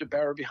have Mr.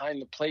 Berra behind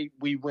the plate,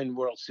 we win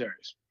World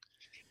Series.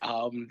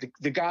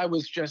 The guy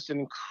was just an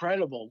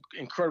incredible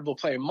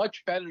player,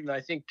 much better than I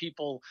think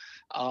people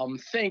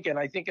think. And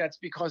I think that's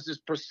because his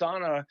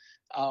persona,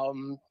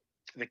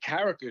 the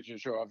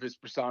caricature of his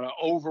persona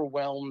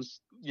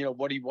overwhelms,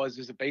 what he was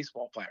as a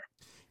baseball player.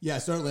 Yeah,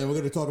 certainly. We're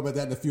going to talk about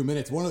that in a few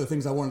minutes. One of the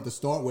things I wanted to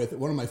start with,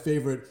 one of my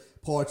favorite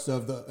parts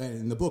of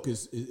the book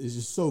is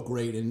just so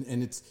great, and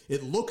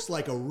it looks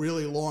like a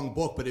really long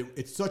book, but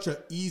it's such an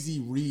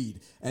easy read.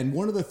 And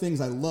one of the things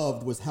I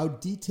loved was how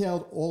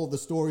detailed all of the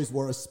stories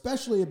were,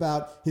 especially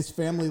about his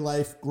family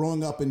life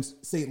growing up in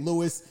St.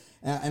 Louis.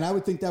 And I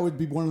would think that would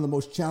be one of the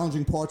most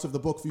challenging parts of the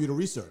book for you to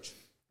research.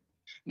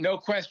 No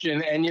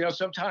question. And,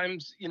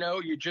 sometimes,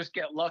 you just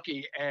get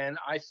lucky. And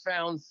I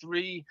found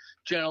 3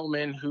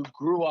 gentlemen who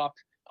grew up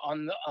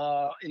in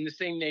the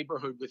same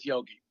neighborhood with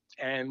Yogi.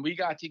 And we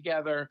got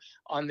together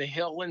on the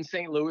hill in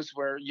St. Louis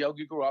where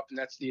Yogi grew up, and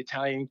that's the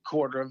Italian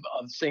quarter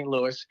of St.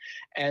 Louis.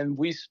 And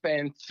we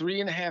spent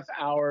 3.5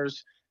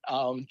 hours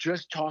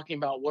just talking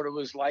about what it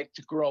was like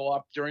to grow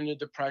up during the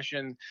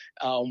Depression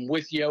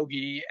with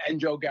Yogi and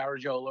Joe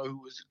Garagiola,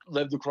 who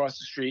lived across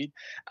the street.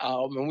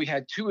 And we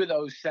had 2 of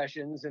those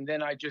sessions, and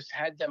then I just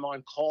had them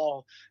on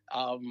call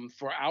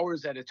for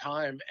hours at a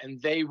time.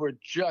 And they were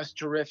just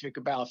terrific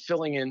about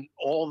filling in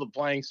all the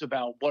blanks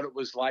about what it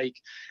was like,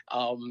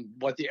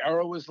 what the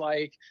era was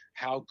like,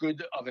 how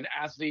good of an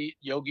athlete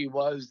Yogi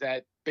was,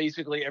 that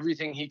basically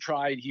everything he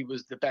tried, he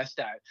was the best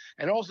at.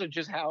 And also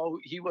just how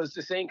he was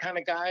the same kind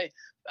of guy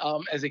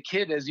as a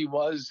kid as he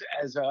was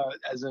as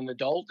an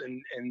adult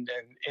and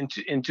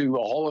into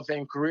a Hall of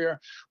Fame career,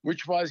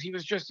 which was he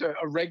was just a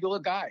regular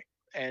guy.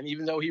 And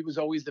even though he was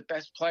always the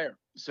best player.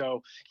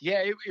 So,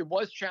 yeah, it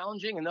was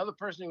challenging. Another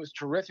person who was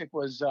terrific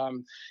was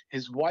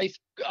his wife,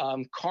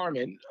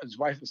 Carmen, his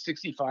wife of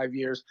 65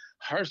 years.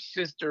 Her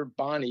sister,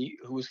 Bonnie,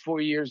 who was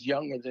 4 years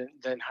younger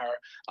than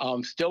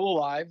her, still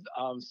alive,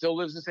 still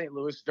lives in St.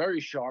 Louis, very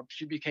sharp.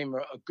 She became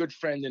a good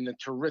friend and a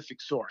terrific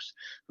source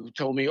who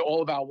told me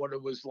all about what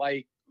it was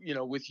like,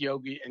 with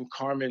Yogi and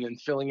Carmen and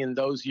filling in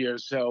those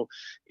years. So,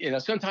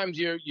 sometimes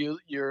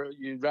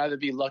you'd rather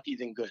be lucky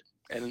than good.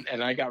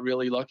 And I got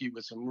really lucky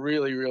with some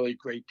really, really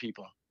great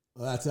people.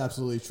 Well, that's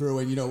absolutely true.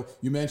 And,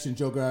 you mentioned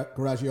Joe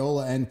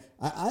Garagiola, and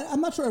I'm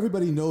not sure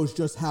everybody knows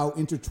just how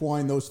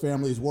intertwined those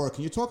families were.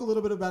 Can you talk a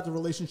little bit about the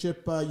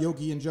relationship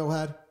Yogi and Joe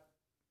had?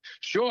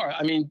 Sure.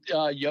 I mean,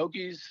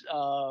 Yogi's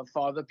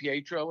father,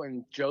 Pietro,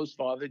 and Joe's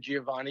father,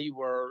 Giovanni,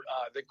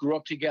 they grew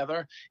up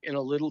together in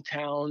a little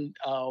town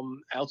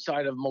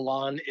outside of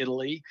Milan,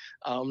 Italy.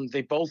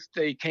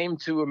 They came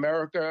to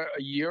America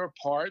a year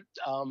apart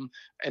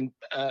and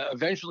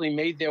eventually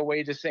made their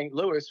way to St.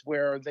 Louis,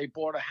 where they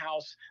bought a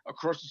house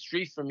across the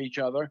street from each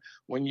other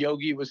when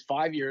Yogi was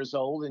 5 years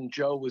old and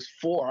Joe was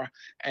 4.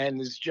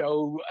 And as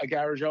Joe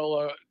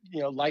Garagiola,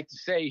 liked to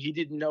say, he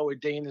didn't know a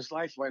day in his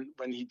life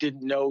when he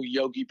didn't know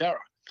Yogi Berra.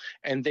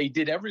 And they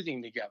did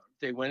everything together.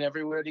 They went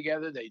everywhere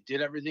together. They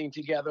did everything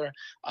together.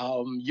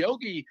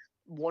 Yogi,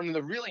 one of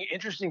the really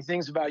interesting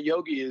things about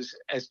Yogi is,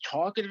 as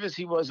talkative as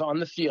he was on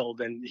the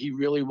field, and he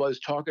really was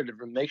talkative,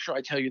 and make sure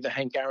I tell you the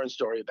Hank Aaron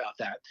story about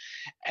that.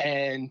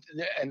 And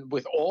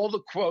with all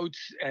the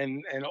quotes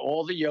and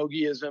all the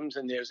Yogiisms,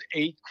 and there's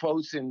 8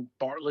 quotes in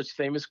Bartlett's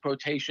famous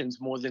quotations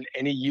more than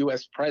any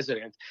U.S.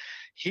 president,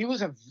 he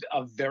was a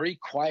very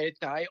quiet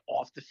guy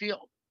off the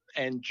field.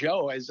 And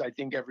Joe, as I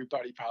think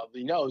everybody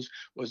probably knows,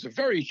 was a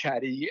very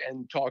chatty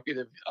and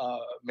talkative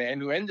man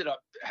who ended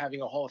up having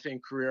a Hall of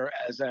Fame career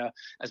as a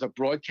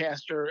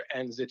broadcaster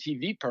and as a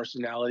TV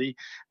personality.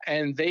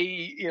 And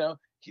he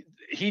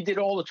did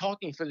all the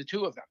talking for the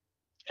two of them,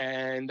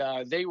 and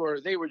they were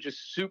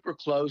just super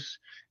close,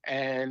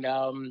 and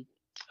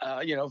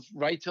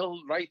right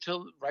till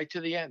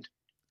the end.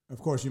 Of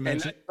course, you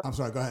mentioned. I'm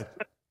sorry. Go ahead.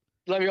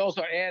 Let me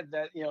also add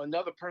that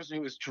another person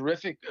who was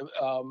terrific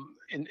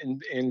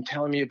in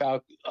telling me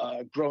about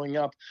growing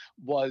up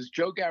was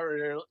Joe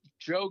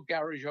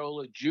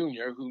Garagiola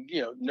Jr., who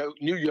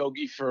knew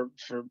Yogi for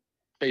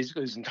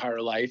basically his entire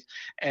life.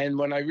 And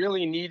when I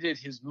really needed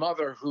his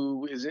mother,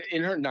 who is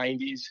in her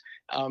 90s,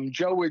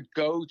 Joe would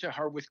go to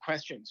her with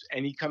questions,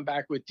 and he'd come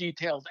back with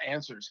detailed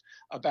answers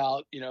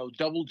about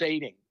double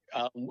dating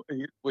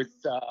with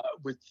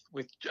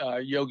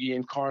Yogi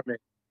and Carmen,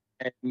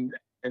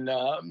 and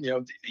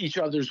each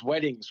other's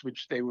weddings,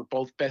 which they were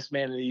both best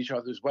man at each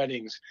other's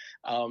weddings.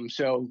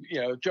 So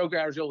Joe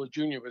Garagiola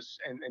Jr.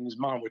 and his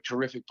mom were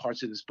terrific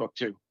parts of this book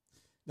too.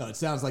 No, it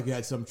sounds like you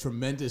had some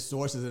tremendous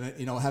sources,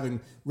 and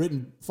having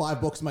written 5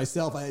 books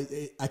myself,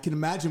 I can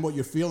imagine what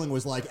your feeling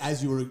was like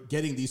as you were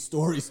getting these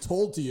stories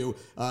told to you.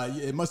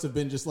 It must have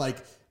been just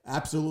like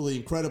absolutely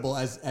incredible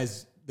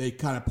as they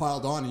kind of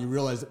piled on, and you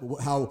realized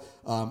how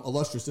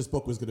illustrious this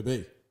book was going to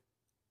be.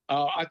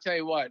 I'll tell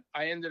you what,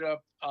 I ended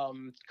up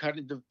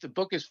cutting the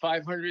book is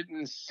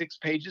 506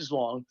 pages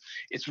long.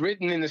 It's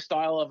written in the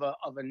style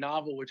of a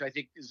novel, which I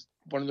think is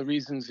one of the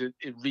reasons it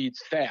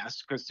reads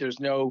fast, because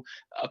there's no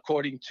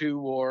according to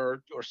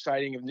or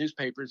citing of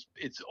newspapers.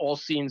 It's all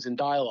scenes and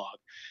dialogue.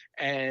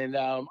 And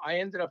I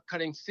ended up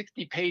cutting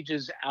 60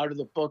 pages out of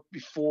the book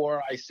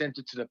before I sent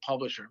it to the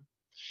publisher.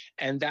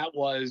 And that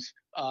was,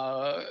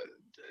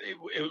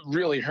 it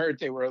really hurt.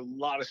 There were a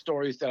lot of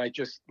stories that I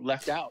just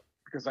left out,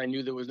 because I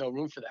knew there was no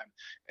room for them.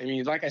 I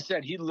mean, like I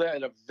said, he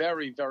led a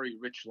very, very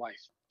rich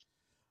life.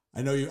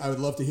 I know I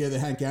would love to hear the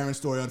Hank Aaron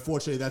story.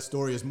 Unfortunately, that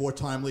story is more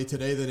timely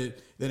today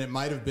than it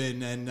might have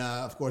been. And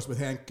of course, with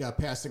Hank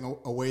passing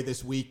away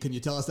this week, can you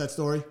tell us that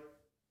story?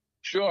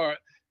 Sure.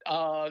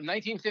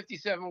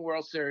 1957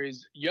 World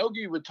Series,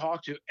 Yogi would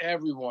talk to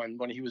everyone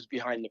when he was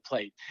behind the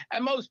plate.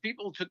 And most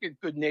people took it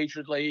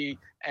good-naturedly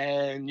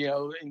and,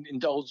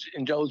 indulge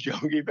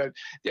Yogi. But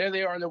there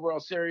they are in the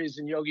World Series,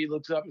 and Yogi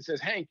looks up and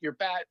says, "Hank, your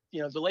bat,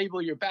 the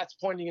label, your bat's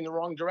pointing in the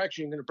wrong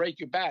direction. You're going to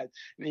break your bat."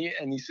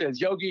 And he says,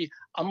 "Yogi,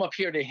 I'm up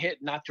here to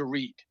hit, not to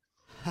read."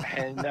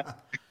 And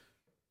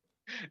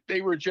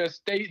they were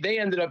just they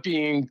ended up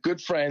being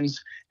good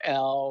friends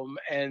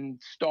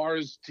and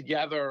stars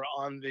together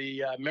on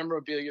the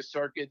memorabilia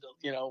circuit.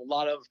 A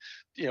lot of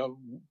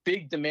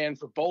big demand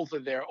for both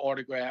of their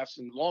autographs,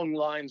 and long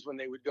lines when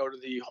they would go to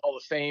the Hall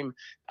of Fame.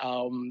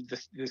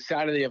 The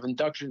Saturday of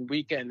induction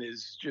weekend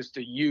is just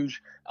a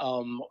huge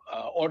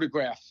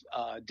autograph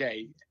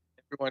day.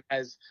 Everyone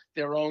has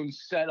their own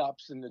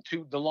setups, and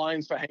the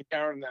lines for Hank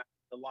Aaron,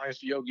 the lines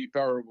for Yogi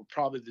Berra were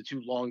probably the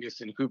 2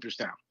 longest in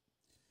Cooperstown.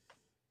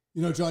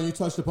 John, you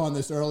touched upon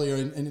this earlier,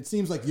 and it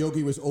seems like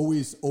Yogi was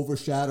always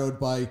overshadowed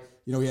by,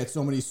 he had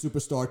so many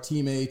superstar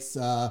teammates,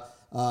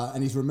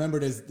 and he's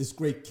remembered as this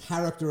great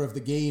character of the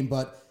game.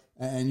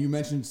 And you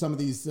mentioned some of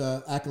these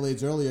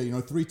accolades earlier,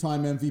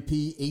 3-time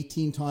MVP,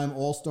 18-time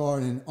All-Star,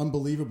 and an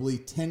unbelievably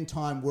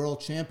 10-time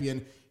world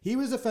champion. He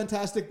was a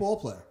fantastic ball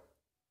player.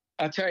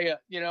 I'll tell you,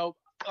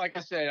 like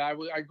I said,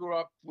 I grew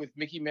up with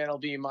Mickey Mantle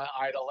being my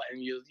idol,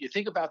 and you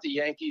think about the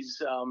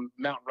Yankees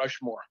Mount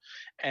Rushmore,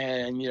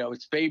 and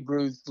it's Babe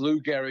Ruth,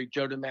 Lou Gehrig,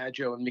 Joe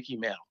DiMaggio, and Mickey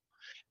Mantle,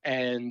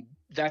 and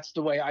that's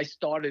the way I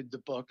started the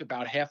book.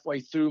 About halfway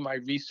through my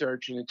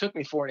research, and it took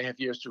me 4.5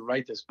 years to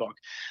write this book.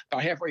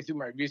 About halfway through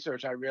my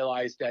research, I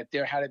realized that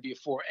there had to be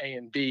a 4A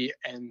and B,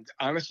 and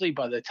honestly,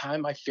 by the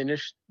time I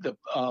finished the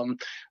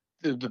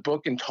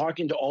book and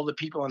talking to all the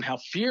people and how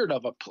feared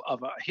of a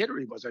hitter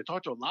he was. I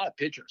talked to a lot of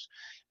pitchers.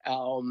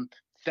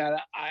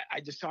 that I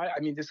decided, I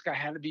mean, this guy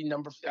had to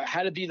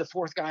be the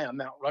fourth guy on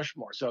Mount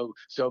Rushmore. So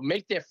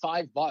make their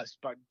 5 bust,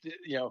 but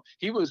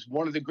he was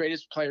one of the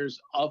greatest players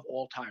of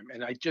all time.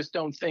 And I just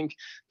don't think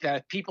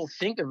that people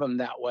think of him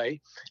that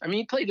way. I mean,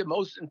 he played the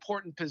most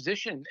important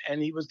position,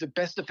 and he was the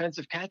best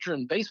defensive catcher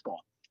in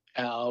baseball.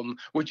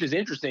 Which is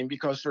interesting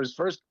because for his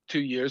first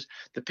 2 years,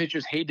 the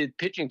pitchers hated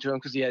pitching to him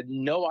because he had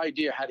no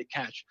idea how to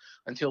catch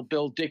until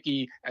Bill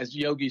Dickey, as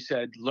Yogi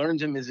said,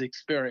 learned him his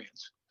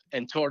experience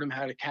and taught him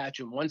how to catch.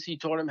 And once he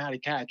taught him how to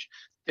catch,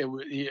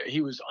 he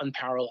was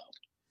unparalleled.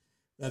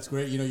 That's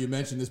great. You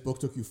mentioned this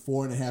book took you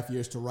 4.5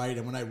 years to write.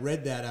 And when I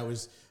read that,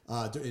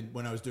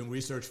 when I was doing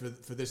research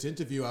for this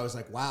interview, I was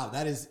like, wow,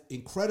 that is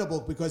incredible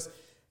because,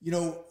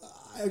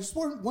 I was just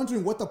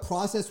wondering what the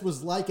process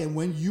was like and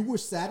when you were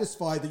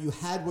satisfied that you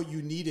had what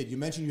you needed. You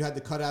mentioned you had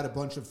to cut out a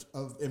bunch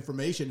of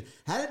information.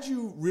 How did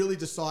you really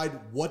decide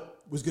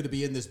what was going to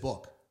be in this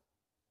book?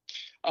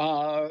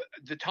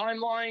 The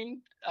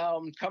timeline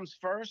comes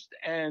first,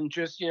 and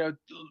just,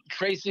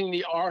 tracing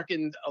the arc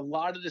and a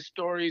lot of the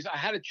stories. I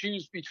had to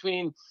choose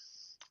between,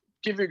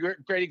 give you a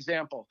great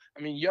example.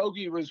 I mean,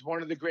 Yogi was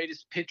one of the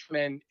greatest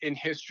pitchmen in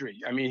history.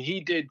 I mean,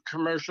 he did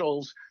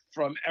commercials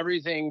from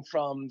everything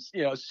from,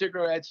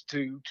 cigarettes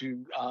to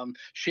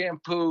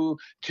shampoo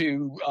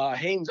to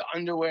Hanes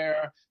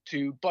underwear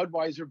to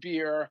Budweiser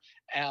beer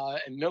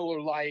and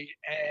Miller Lite.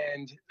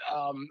 And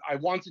I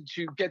wanted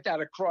to get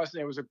that across. And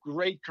there was a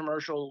great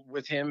commercial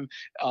with him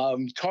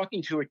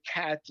talking to a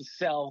cat to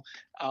sell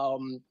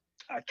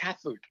cat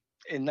food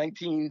in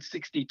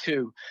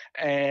 1962.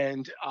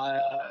 And,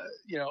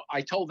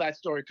 I told that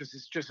story because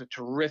it's just a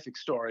terrific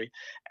story.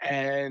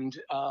 And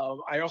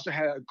I also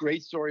had a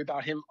great story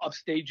about him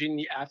upstaging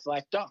the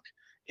Aflac Duck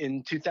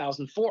in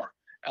 2004.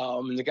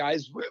 And the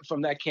guys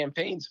from that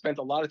campaign spent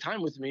a lot of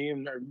time with me,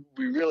 and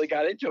we really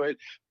got into it.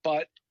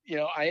 But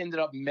I ended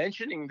up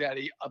mentioning that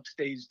he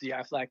upstaged the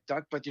Aflac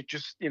Duck, but it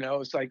just,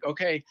 it's like,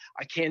 okay,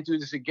 I can't do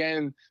this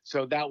again.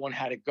 So that one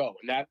had to go.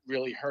 And that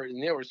really hurt.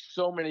 And there were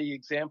so many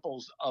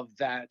examples of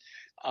that,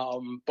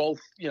 both,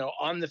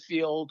 on the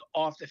field,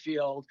 off the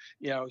field.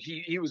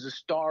 He was a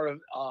star of,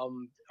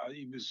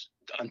 he was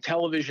on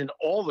television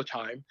all the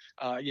time.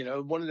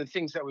 One of the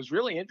things that was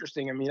really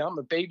interesting, I mean, I'm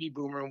a baby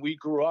boomer and we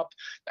grew up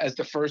as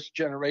the first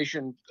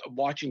generation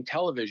watching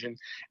television,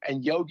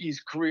 and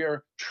Yogi's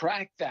career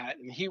tracked that.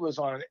 And he was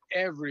on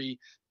every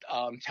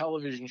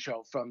television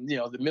show, from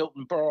the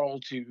Milton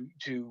Berle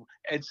to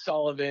Ed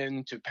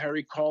Sullivan to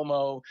Perry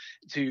Como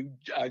to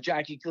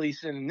Jackie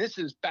Gleason. And this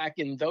is back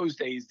in those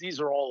days. These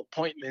are all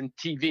appointment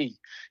TV.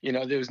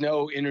 There's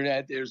no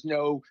internet. There's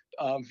no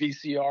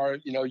VCR.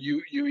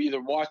 You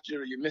either watched it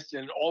or you missed it.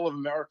 And all of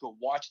America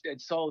watched Ed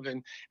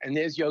Sullivan. And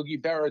there's Yogi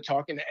Berra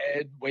talking to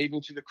Ed,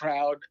 waving to the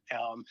crowd.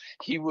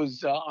 He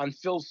was on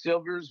Phil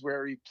Silvers,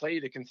 where he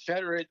played a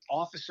Confederate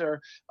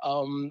officer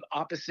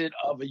opposite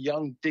of a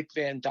young Dick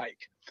Van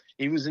Dyke.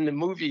 He was in the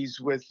movies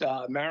with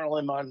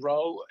Marilyn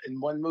Monroe in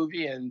one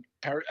movie, and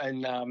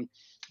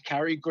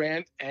Cary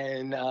Grant,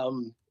 and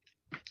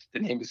the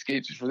name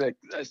escapes me for that,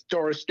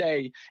 Doris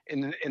Day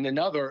in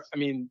another. I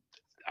mean,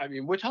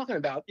 we're talking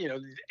about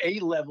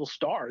A-level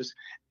stars,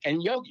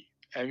 and Yogi.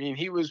 I mean,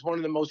 he was one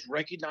of the most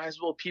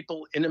recognizable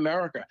people in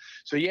America.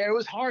 So yeah, it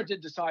was hard to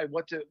decide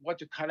what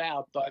to cut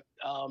out, but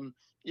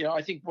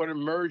I think what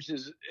emerged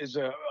is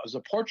a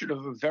portrait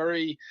of a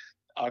very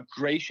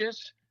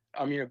gracious.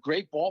 I mean, a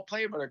great ball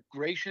player, but a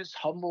gracious,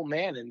 humble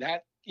man. And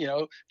that,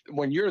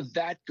 when you're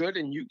that good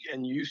and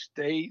you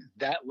stay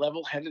that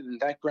level-headed and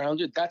that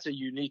grounded, that's a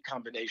unique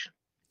combination.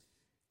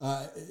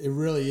 It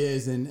really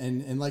is,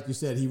 and like you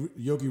said,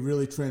 Yogi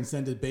really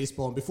transcended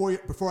baseball. And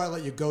before I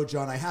let you go,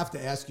 John, I have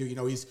to ask you.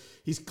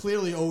 He's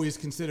clearly always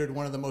considered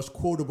one of the most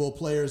quotable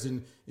players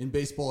in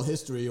baseball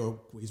history, or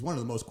he's one of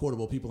the most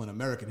quotable people in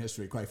American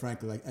history, quite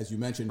frankly. Like as you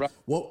mentioned, right.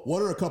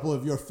 What are a couple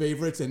of your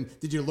favorites, and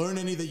did you learn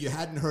any that you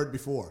hadn't heard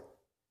before?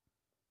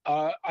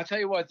 I'll tell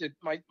you what,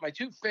 my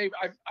two favorite,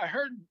 I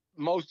heard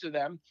most of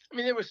them. I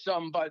mean, there was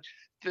some, but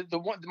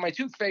my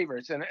two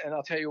favorites, and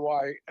I'll tell you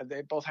why,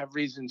 they both have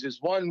reasons, is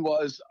one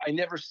was I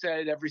never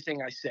said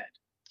everything I said.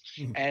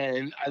 Mm-hmm.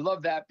 And I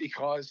love that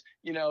because,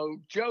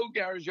 Joe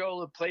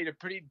Garagiola played a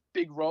pretty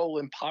big role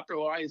in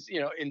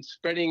popularizing, in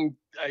spreading,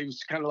 he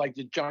was kind of like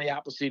the Johnny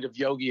Appleseed of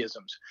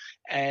Yogiisms.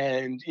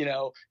 And,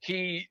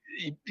 he,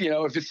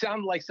 if it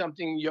sounded like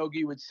something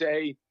Yogi would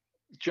say,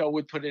 Joe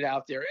would put it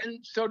out there, and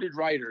so did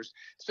writers.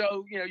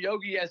 So,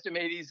 Yogi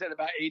estimated he said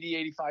about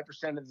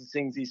 85% of the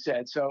things he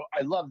said. So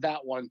I love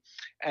that one.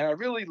 And I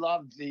really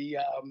love the,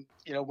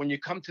 when you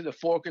come to the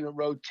fork in the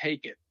road,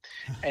 take it.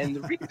 And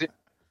the reason,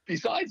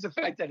 besides the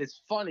fact that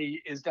it's funny,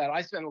 is that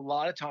I spent a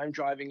lot of time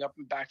driving up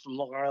and back from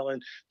Long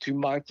Island to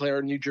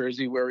Montclair, New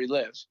Jersey, where he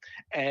lives.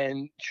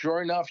 And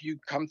sure enough, you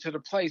come to the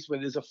place where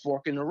there's a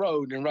fork in the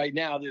road. And right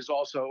now there's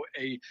also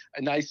a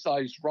nice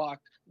sized rock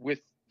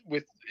with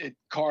it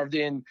carved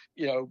in,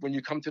 when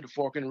you come to the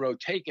fork in the road,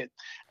 take it.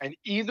 And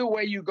either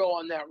way you go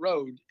on that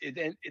road,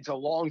 it's a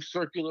long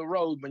circular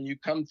road. When you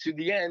come to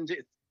the end,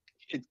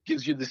 it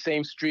gives you the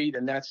same street,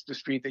 and that's the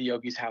street that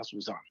Yogi's house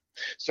was on.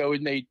 So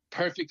it made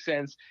perfect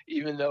sense,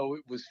 even though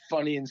it was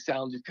funny and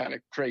sounded kind of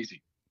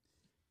crazy.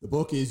 The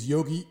book is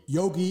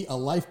Yogi, A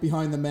Life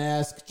Behind the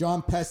Mask.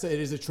 John Pessa, it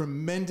is a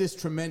tremendous,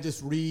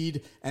 tremendous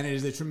read, and it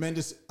is a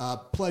tremendous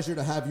pleasure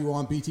to have you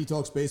on BT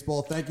Talks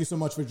Baseball. Thank you so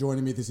much for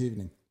joining me this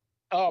evening.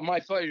 Oh, my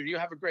pleasure. You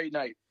have a great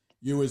night.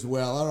 You as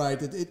well. All right.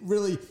 It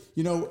really,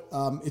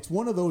 it's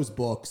one of those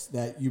books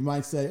that you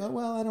might say, oh,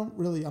 well,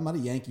 I'm not a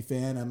Yankee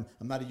fan.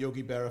 I'm not a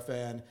Yogi Berra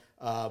fan.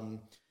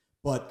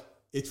 But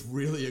it's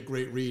really a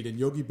great read. And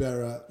Yogi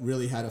Berra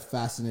really had a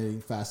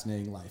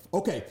fascinating life.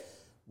 Okay.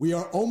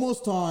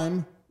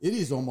 It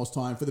is almost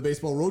time for the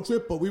baseball road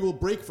trip, but we will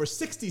break for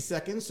 60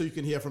 seconds so you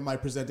can hear from my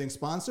presenting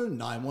sponsor,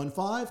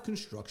 915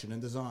 Construction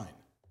and Design.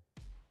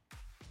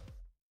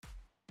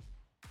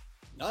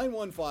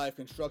 915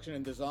 Construction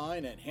and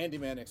Design and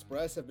Handyman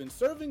Express have been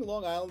serving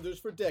Long Islanders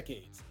for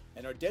decades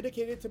and are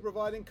dedicated to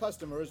providing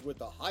customers with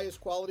the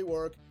highest quality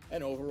work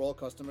and overall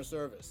customer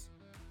service.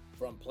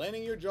 From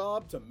planning your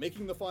job to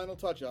making the final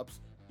touch-ups,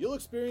 you'll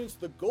experience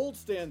the gold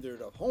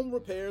standard of home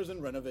repairs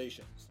and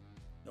renovations.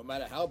 No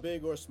matter how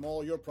big or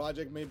small your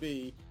project may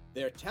be,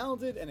 their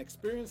talented and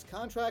experienced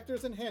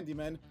contractors and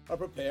handymen are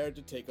prepared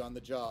to take on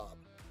the job.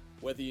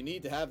 Whether you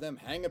need to have them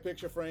hang a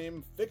picture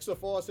frame, fix a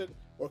faucet,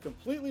 or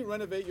completely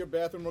renovate your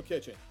bathroom or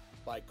kitchen,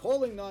 by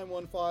calling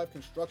 915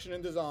 Construction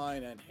and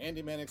Design and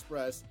Handyman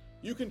Express,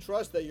 you can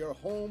trust that your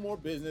home or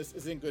business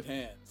is in good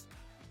hands.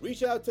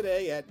 Reach out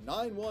today at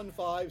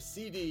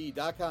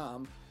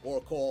 915cd.com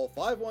or call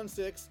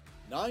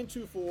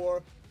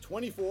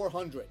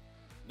 516-924-2400.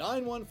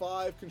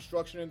 915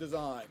 Construction and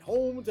Design,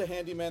 home to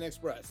Handyman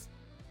Express.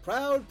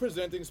 Proud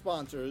presenting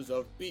sponsors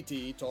of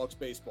BT Talks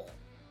Baseball.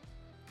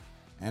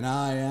 And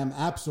I am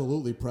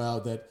absolutely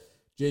proud that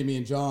Jamie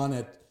and John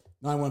at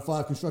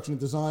 915 Construction and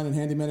Design and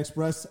Handyman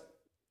Express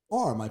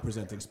are my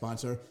presenting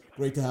sponsor.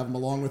 Great to have them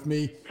along with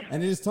me.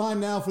 And it is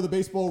time now for the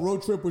baseball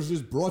road trip, which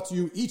is brought to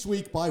you each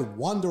week by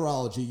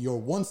Wanderology, your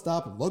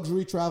one-stop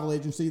luxury travel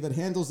agency that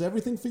handles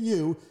everything for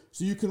you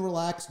so you can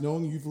relax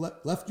knowing you've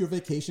left your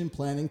vacation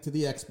planning to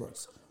the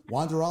experts.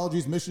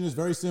 Wanderology's mission is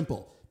very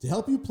simple: to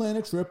help you plan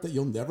a trip that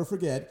you'll never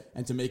forget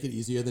and to make it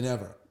easier than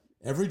ever.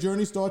 Every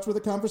journey starts with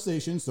a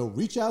conversation, so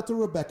reach out to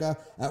Rebecca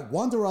at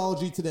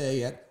Wanderology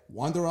today at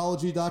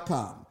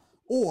wanderology.com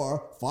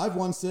or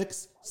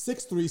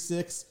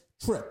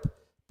 516-636-TRIP.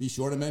 Be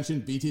sure to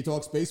mention BT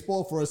Talks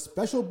Baseball for a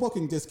special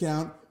booking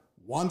discount.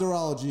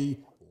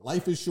 Wanderology,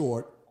 life is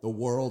short, the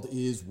world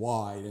is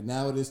wide. And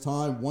now it is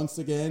time once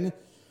again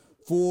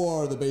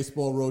for the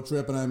baseball road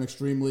trip, and I'm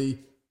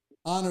extremely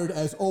honored,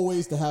 as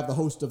always, to have the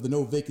host of the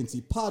No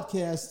Vacancy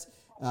podcast.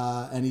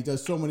 And he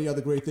does so many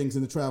other great things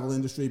in the travel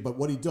industry. But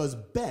what he does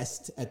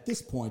best at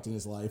this point in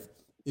his life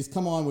is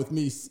come on with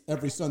me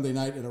every Sunday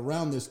night at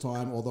around this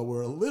time, although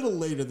we're a little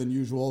later than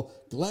usual.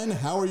 Glenn,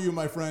 how are you,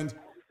 my friend?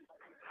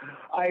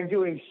 I'm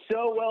doing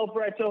so well,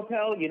 Brett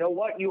Topel. You know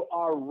what? You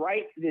are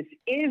right. This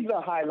is the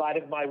highlight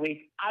of my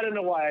week. I don't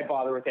know why I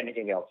bother with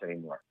anything else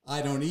anymore.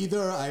 I don't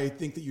either. I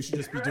think that you should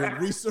just be doing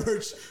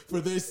research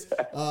for this.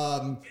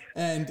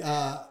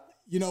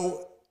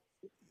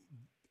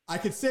 I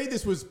could say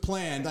this was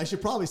planned. I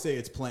should probably say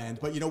it's planned.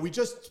 But, we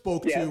just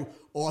spoke to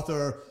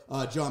author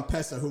John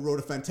Pessa, who wrote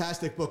a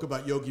fantastic book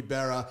about Yogi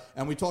Berra.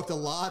 And we talked a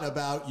lot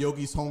about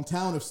Yogi's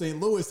hometown of St.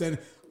 Louis. And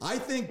I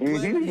think,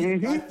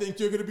 Glenn, I think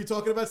you're going to be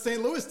talking about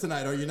St. Louis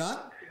tonight, are you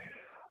not?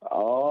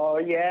 Oh,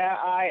 yeah,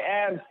 I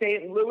am.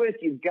 St. Louis,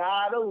 you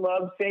got to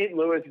love St.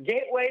 Louis.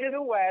 Gateway to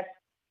the West.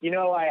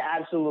 I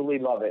absolutely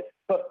love it.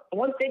 But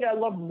one thing I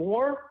love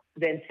more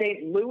than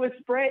St. Louis,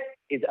 Brett,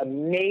 is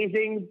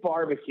amazing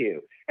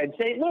barbecue. And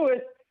St. Louis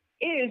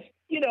is,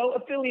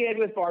 affiliated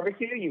with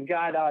barbecue. You've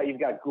got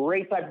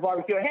great type of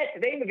barbecue.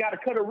 Heck, they even got a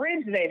cut of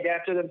ribs named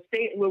after them,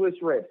 St. Louis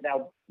ribs.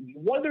 Now,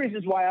 one of the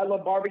reasons why I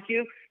love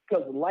barbecue,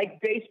 because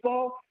like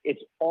baseball,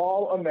 it's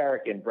all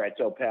American, Brett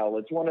Topel.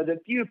 It's one of the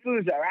few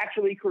foods that are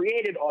actually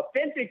created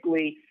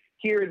authentically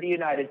here in the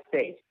United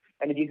States.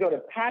 And if you go to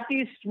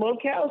Pappy's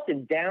Smokehouse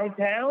in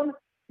downtown,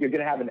 you're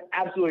going to have an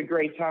absolutely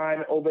great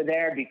time over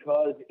there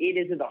because it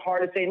is in the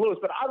heart of St. Louis.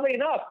 But oddly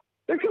enough,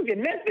 they're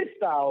cooking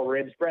Memphis-style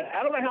ribs, Brett.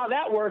 I don't know how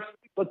that works,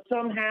 but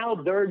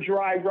somehow their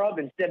dry rub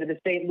instead of the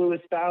St. Louis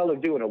style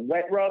of doing a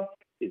wet rub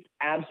is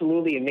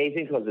absolutely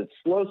amazing because it's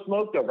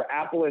slow-smoked over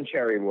apple and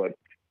cherry wood.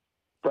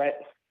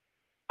 Brett,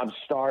 I'm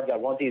starved. I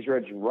want these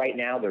ribs right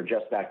now. They're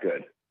just that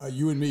good.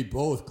 You and me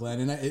both,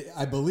 Glenn. And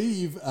I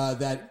believe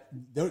that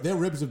their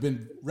ribs have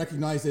been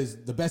recognized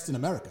as the best in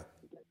America.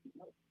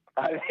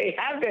 They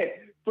have been.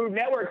 Food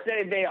Network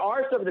said they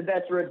are some of the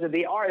best ribs, and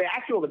they are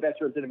the best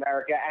ribs in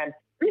America. And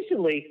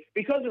recently,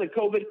 because of the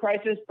COVID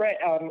crisis,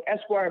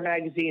 Esquire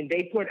magazine,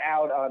 they put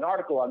out an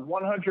article on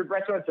 100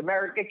 restaurants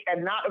America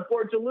cannot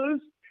afford to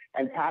lose,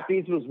 and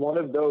Pappy's was one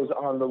of those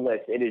on the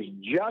list. It is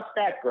just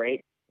that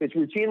great. It's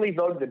routinely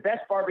voted the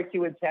best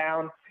barbecue in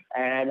town,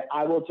 and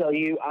I will tell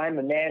you, I'm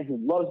a man who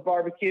loves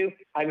barbecue.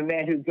 I'm a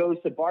man who goes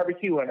to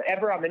barbecue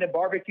whenever I'm in a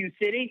barbecue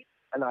city,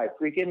 and I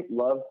freaking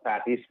love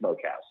Pappy's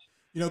Smokehouse.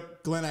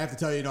 Glenn, I have to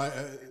tell you,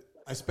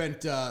 I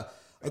spent a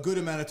a good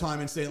amount of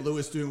time in St.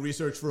 Louis doing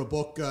research for a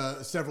book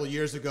several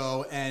years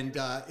ago, and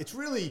it's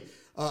really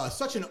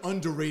such an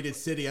underrated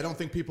city. I don't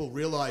think people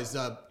realize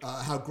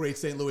how great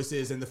St. Louis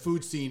is, and the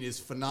food scene is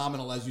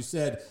phenomenal, as you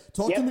said.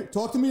 Talk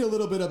to me a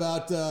little bit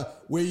about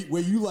where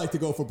you like to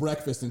go for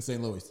breakfast in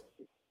St. Louis.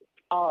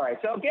 All right.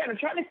 So again, I'm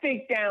trying to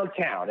think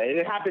downtown, and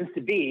it happens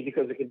to be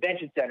because the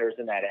convention center is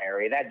in that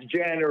area. That's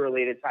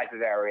generally the type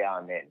of area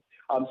I'm in.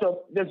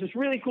 So there's this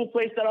really cool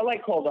place that I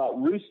like called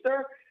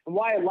Rooster. And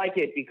why I like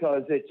it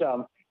because it's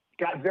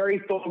got very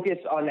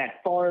focused on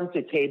that farm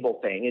to table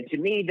thing. And to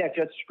me, that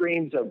just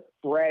screams of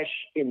fresh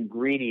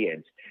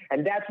ingredients.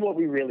 And that's what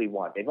we really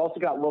want. They've also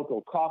got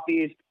local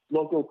coffees,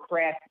 local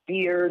craft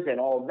beers, and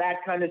all that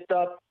kind of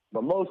stuff.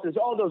 Mimosas,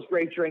 all those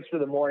great drinks for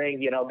the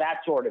morning, that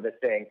sort of a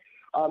thing.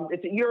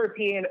 It's a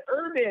European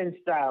urban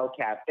style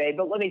cafe,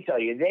 but let me tell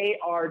you, they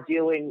are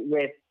dealing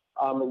with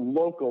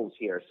locals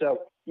here. So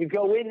you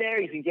go in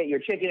there, you can get your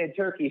chicken and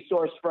turkey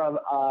sourced from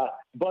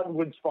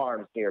Buttonwoods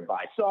Farms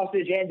nearby.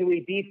 Sausage,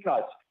 andouille, beef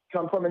cuts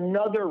come from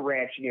another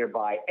ranch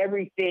nearby.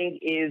 Everything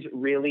is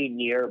really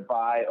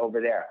nearby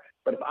over there.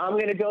 But if I'm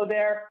going to go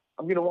there,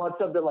 I'm going to want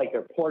something like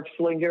their pork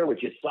slinger,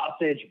 which is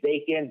sausage,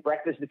 bacon,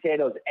 breakfast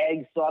potatoes,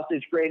 eggs,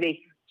 sausage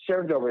gravy,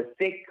 served over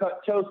thick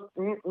cut toast.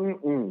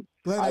 Glenn,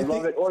 I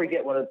love it. Or you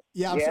get one of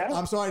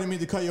I'm sorry, I didn't mean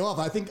to cut you off.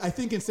 I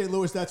think in St.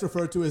 Louis that's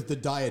referred to as the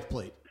diet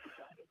plate.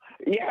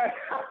 Yeah,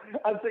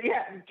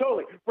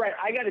 totally. Brett,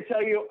 I got to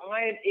tell you,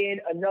 I am in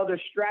another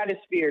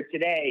stratosphere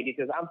today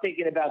because I'm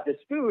thinking about this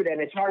food,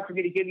 and it's hard for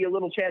me to give you a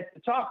little chance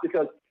to talk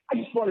because I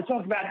just want to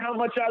talk about how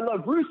much I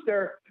love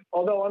Rooster.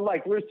 Although,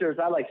 unlike Roosters,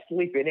 I like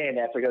sleeping in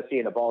after go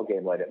seeing a ball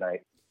game late at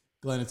night.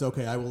 Glenn, it's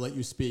okay. I will let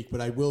you speak,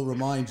 but I will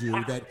remind you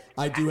that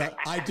I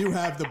do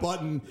have the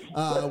button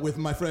with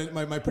my friend,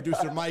 my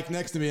producer Mike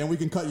next to me, and we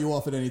can cut you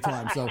off at any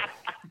time. So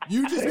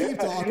you just keep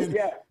talking.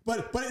 Yeah.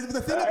 But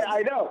the thing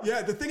I know.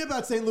 Yeah, the thing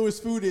about St. Louis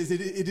food is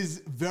it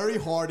is very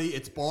hearty.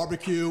 It's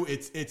barbecue.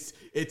 It's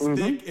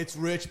thick. It's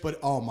rich. But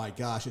oh my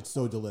gosh, it's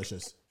so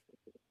delicious.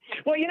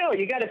 Well, you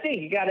got to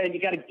think. You got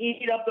to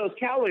eat up those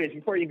calories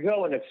before you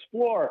go and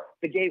explore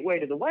the gateway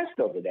to the west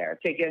over there.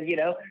 Taking,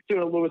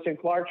 doing a Lewis and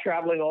Clark,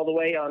 traveling all the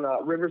way on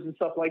rivers and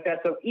stuff like that.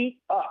 So eat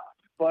up.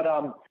 But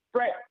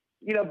Brett,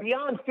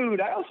 beyond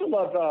food, I also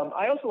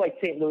like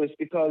St. Louis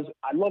because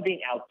I love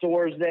being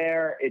outdoors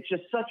there. It's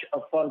just such a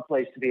fun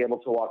place to be able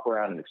to walk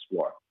around and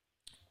explore.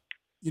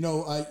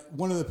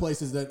 One of the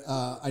places that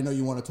I know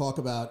you want to talk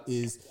about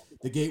is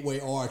the Gateway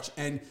Arch,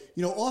 and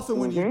often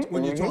when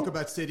you talk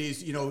about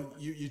cities,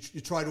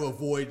 you try to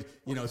avoid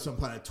some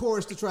kind of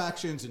tourist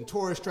attractions and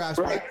tourist traps.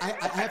 But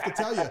I have to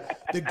tell you,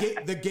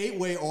 the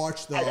Gateway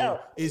Arch though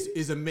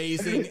is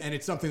amazing, and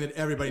it's something that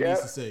everybody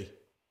needs to see.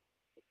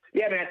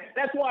 Yeah, man,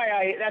 that's why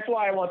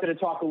I wanted to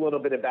talk a little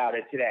bit about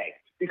it today,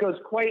 because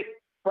quite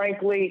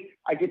frankly,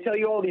 I could tell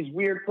you all these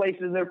weird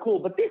places and they're cool,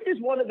 but this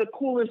is one of the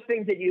coolest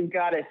things that you've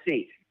got to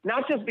see.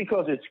 Not just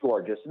because it's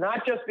gorgeous,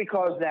 not just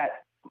because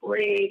that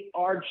great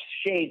arch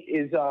shape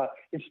is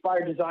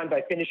inspired design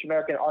by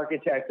Finnish-American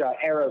architect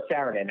Eero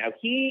Saarinen. Now,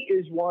 he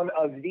is one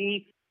of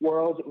the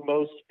world's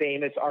most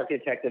famous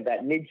architect of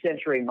that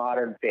mid-century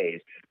modern phase.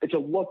 It's a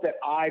look that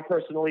I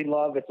personally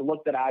love. It's a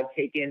look that I've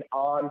taken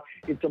on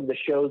in some of the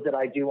shows that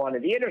I do on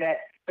the internet.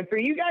 And for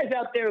you guys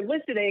out there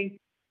listening,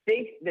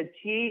 think the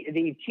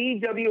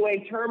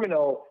TWA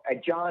terminal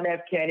at John F.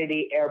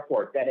 Kennedy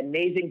Airport, that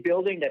amazing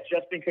building that's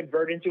just been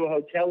converted into a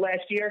hotel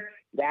last year.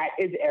 That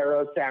is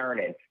Eero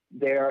Saarinen.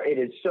 It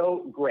is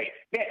so great.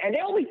 And they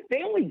only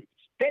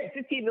spent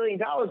 $15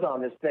 million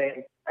on this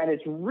thing, and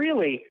it's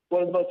really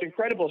one of the most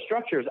incredible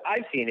structures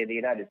I've seen in the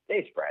United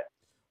States, Brett.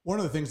 One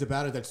of the things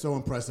about it that's so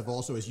impressive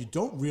also is you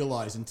don't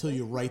realize until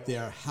you're right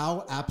there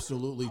how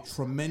absolutely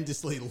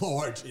tremendously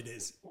large it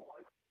is.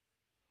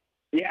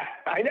 Yeah,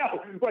 I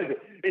know. What is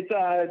it?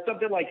 It's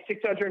something like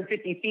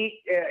 650 feet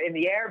in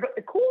the air. But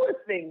the coolest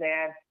thing,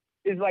 man,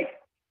 is like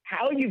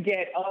how you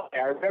get up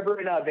there. I remember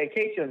in a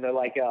vacation, they're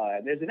like,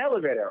 there's an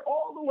elevator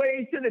all the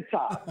way to the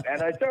top.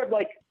 And I started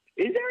like,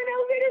 is there an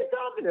elevator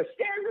top and there's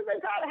stairs at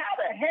the top?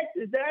 How the heck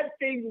does that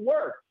thing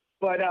work?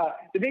 But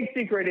the big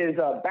secret is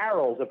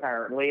barrels,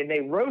 apparently, and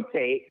they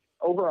rotate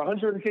over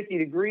 150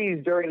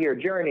 degrees during your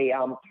journey.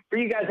 For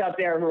you guys out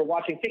there who are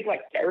watching, think like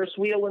Ferris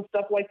wheel and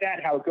stuff like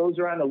that, how it goes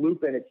around a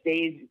loop and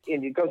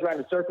it goes around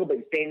a circle, but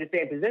you stay in the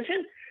same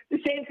position. The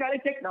same kind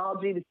of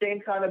technology, the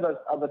same kind of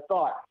a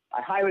thought.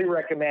 I highly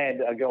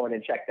recommend going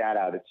and check that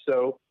out. It's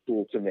so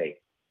cool to me.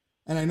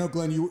 And I know,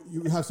 Glenn,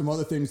 you have some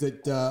other things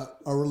that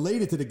are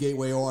related to the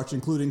Gateway Arch,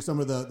 including some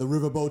of the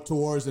riverboat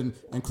tours and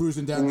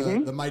cruising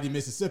down the mighty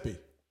Mississippi.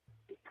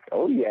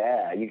 Oh,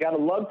 yeah. You got to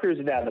love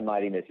cruising down the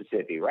mighty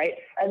Mississippi, right?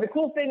 And the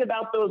cool thing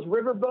about those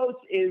river boats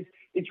is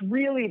it's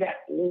really that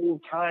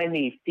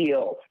old-timey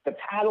feel, the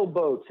paddle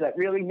boats that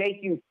really make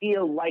you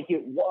feel like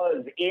it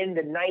was in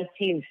the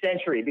 19th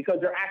century because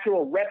they're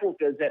actual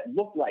replicas that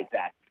look like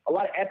that. a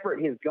lot of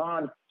effort has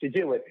gone to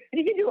do it. And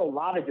you can do a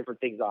lot of different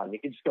things on them. You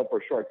can just go for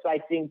a short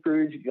sightseeing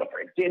cruise. You can go for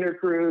a dinner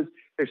cruise.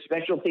 There's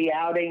specialty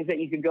outings that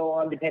you can go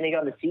on depending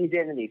on the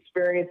season and the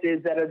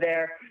experiences that are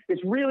there.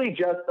 It's really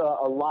just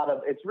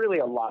it's really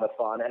a lot of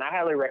fun. And I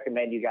highly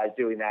recommend you guys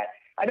doing that.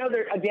 I know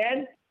there,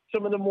 again,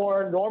 some of the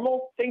more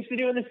normal things to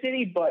do in the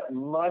city, but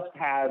must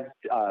have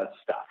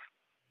stuff.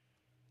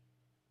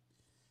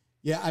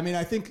 Yeah, I mean,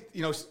 I think,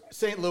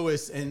 St.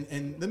 Louis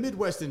and the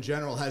Midwest in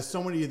general has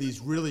so many of these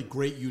really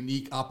great,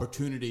 unique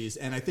opportunities.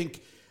 And I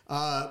think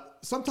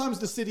sometimes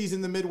the cities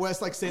in the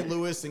Midwest, like St.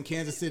 Louis and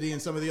Kansas City and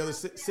some of the other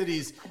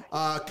cities,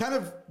 kind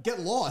of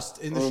get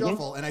lost in the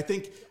shuffle. And I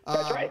think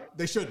That's right.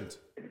 They shouldn't.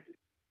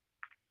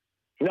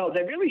 No,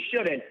 they really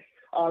shouldn't.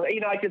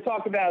 I could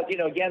talk about,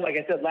 again, like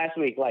I said last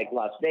week, like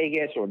Las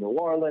Vegas or New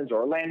Orleans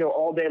or Orlando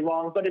all day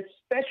long, but it's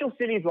special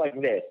cities like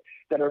this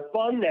that are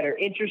fun, that are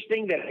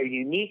interesting, that are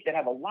unique, that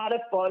have a lot of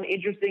fun,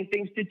 interesting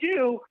things to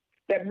do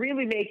that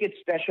really make it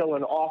special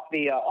and off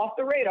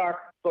the radar,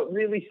 but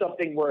really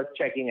something worth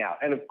checking out.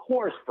 And of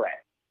course,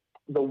 Brett,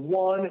 the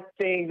one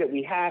thing that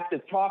we have to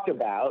talk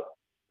about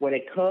when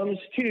it comes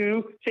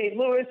to St.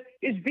 Louis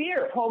is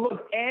beer, home of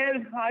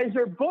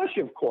Anheuser-Busch,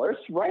 of course,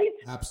 right?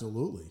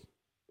 Absolutely.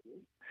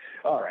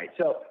 All right,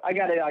 so I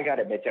got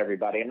to admit to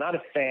everybody, I'm not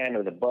a fan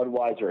of the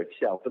Budweiser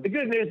itself, but the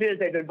good news is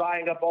they've been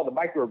buying up all the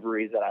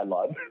microbreweries that I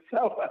love,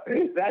 so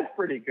that's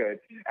pretty good.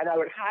 And I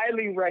would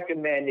highly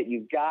recommend that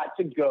you've got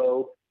to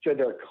go to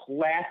their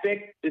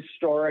classic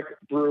historic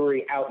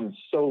brewery out in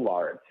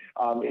Soulard.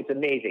 It's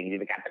amazing.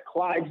 You've got the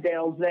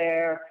Clydesdales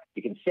there.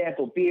 You can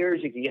sample beers.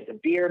 You can get the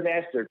beer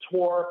master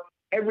tour.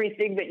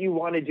 Everything that you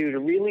want to do to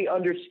really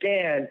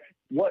understand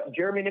what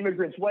German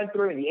immigrants went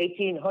through in the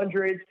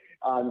 1800s.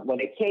 When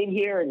they came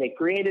here and they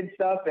created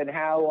stuff and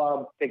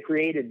how they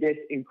created this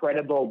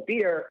incredible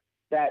beer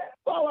that,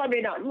 well, I may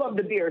not love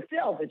the beer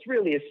itself. It's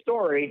really as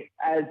storied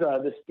as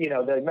the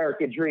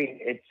American dream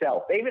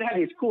itself. They even had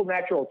these cool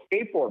natural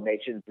escape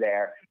formations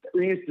there that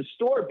were used to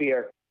store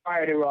beer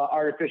prior to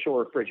artificial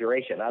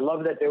refrigeration. I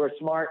love that they were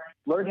smart,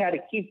 learned how to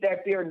keep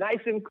that beer nice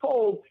and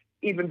cold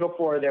even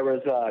before there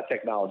was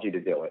technology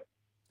to do it.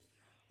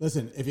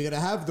 Listen, if you're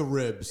gonna have the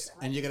ribs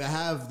and you're gonna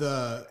have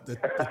the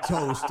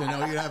toast, you're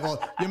gonna have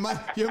all. You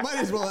might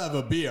as well have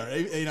a beer.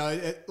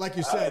 Like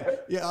you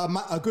said,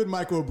 a good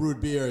microbrewed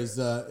beer is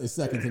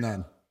second to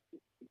none.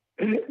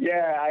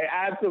 Yeah,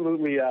 I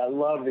absolutely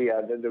love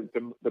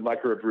the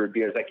microbrewed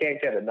beers. I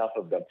can't get enough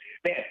of them.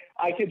 Man,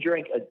 I could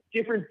drink a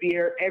different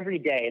beer every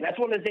day, and that's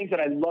one of the things that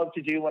I love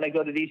to do when I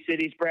go to these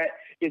cities, Brett.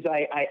 Is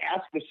I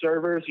ask the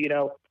servers,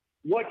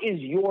 what is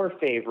your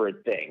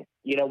favorite thing,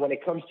 when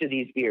it comes to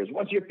these beers?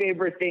 What's your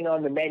favorite thing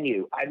on the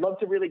menu? I'd love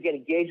to really get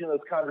engaged in those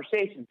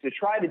conversations to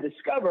try to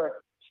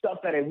discover stuff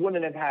that I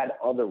wouldn't have had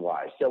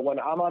otherwise. So when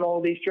I'm on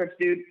all these trips,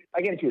 dude, I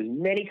get into as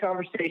many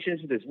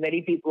conversations with as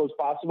many people as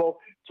possible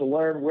to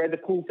learn where the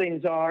cool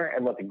things are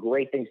and what the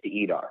great things to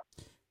eat are.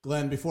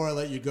 Glenn, before I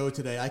let you go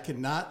today, I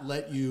cannot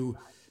let you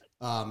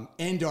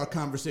end our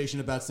conversation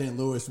about St.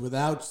 Louis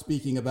without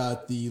speaking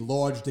about the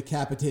large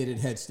decapitated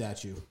head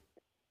statue.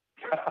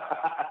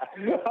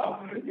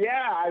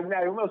 Yeah,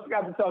 I almost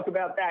got to talk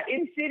about that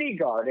in City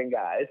Garden,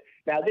 guys.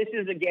 Now, this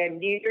is, again,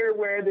 near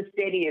where the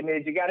stadium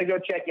is. You got to go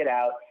check it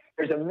out.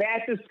 There's a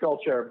massive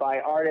sculpture by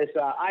artist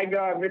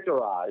Igor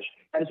Mitraj,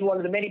 and it's one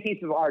of the many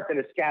pieces of art that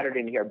is scattered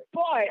in here.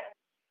 But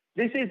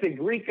this is the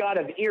Greek god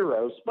of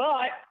Eros,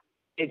 but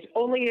it's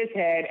only his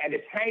head, and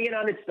it's hanging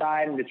on its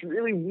side, and it's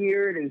really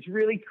weird, and it's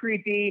really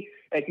creepy.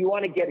 If you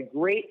want to get a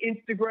great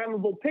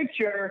Instagrammable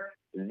picture,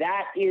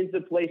 that is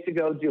the place to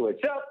go do it.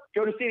 So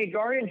go to City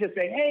Garden, just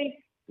say, hey,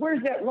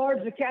 where's that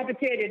large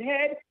decapitated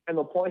head? And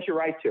they'll point you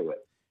right to it.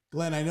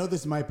 Glenn, I know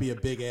this might be a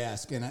big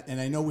ask, and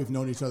I know we've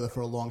known each other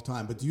for a long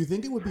time, but do you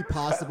think it would be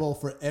possible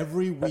for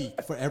every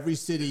week, for every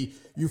city,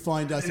 you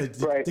find us a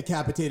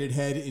decapitated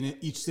head in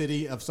each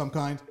city of some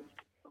kind?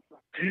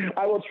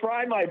 I will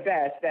try my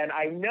best, and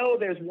I know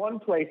there's one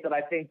place that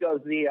I think does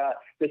the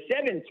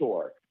 7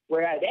 tour,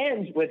 where it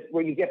ends with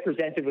where you get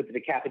presented with the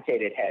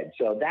decapitated head.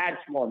 So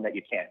that's one that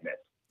you can't miss.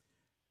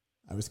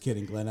 I was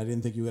kidding, Glenn. I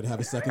didn't think you would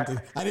have a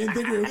second. I didn't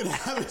think we were going to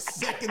have a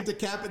second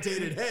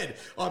decapitated head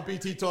on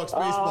BT Talks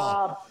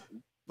Baseball.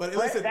 But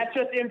listen, that's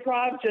just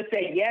improv. Just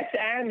say yes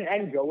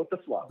and go with the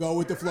flow. Go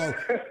with the flow,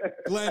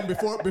 Glenn.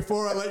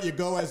 Before I let you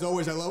go, as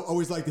always, I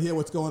always like to hear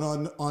what's going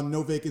on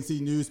No Vacancy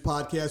News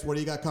podcast. What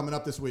do you got coming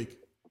up this week?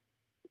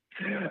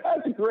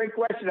 That's a great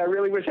question. I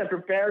really wish I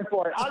prepared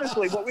for it.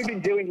 Honestly, what we've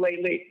been doing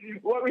lately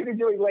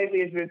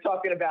is been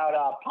talking about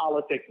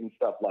politics and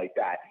stuff like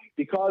that.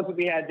 Because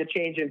we had the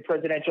change in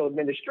presidential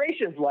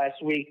administrations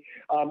last week,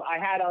 I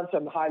had on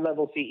some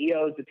high-level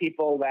CEOs, the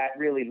people that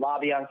really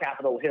lobby on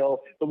Capitol Hill,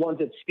 the ones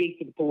that speak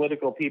to the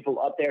political people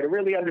up there to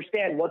really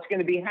understand what's going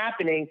to be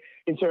happening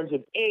in terms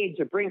of aid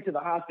to bring to the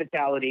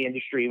hospitality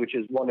industry, which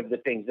is one of the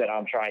things that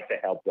I'm trying to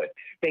help with.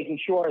 Making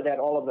sure that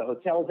all of the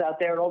hotels out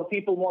there and all the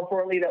people, more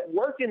importantly, that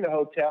work in the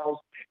hotels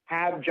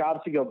have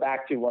jobs to go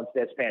back to once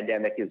this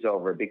pandemic is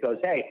over. Because,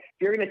 hey,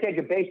 if you're going to take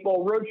a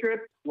baseball road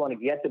trip, you want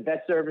to get the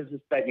best services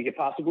that you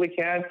possibly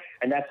can.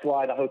 And that's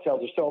why the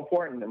hotels are so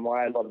important and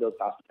why I love those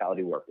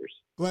hospitality workers.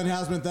 Glenn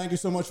Hausman, thank you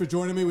so much for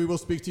joining me. We will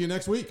speak to you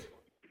next week.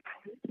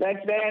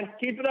 Thanks, man.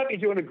 Keep it up. You're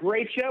doing a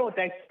great show, and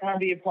thanks for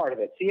being a part of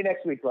it. See you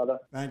next week, brother.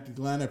 Thank you,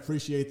 Glenn. I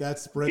appreciate that.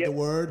 Spread the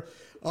word.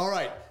 All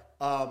right.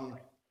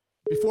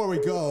 Before we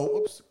go,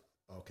 oops.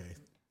 Okay.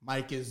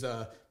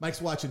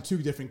 Mike's watching two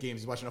different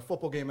games. He's watching a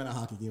football game and a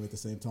hockey game at the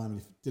same time.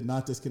 He did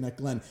not disconnect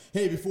Glenn.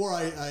 Hey, before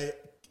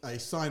I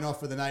sign off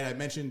for the night, I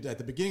mentioned at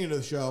the beginning of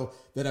the show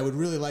that I would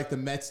really like the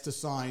Mets to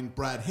sign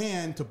Brad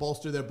Hand to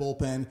bolster their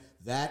bullpen.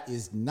 That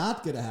is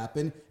not going to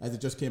happen, as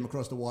it just came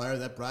across the wire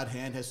that Brad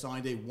Hand has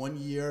signed a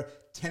 1-year,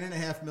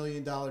 $10.5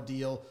 million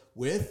deal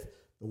with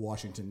the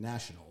Washington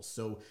Nationals.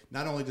 So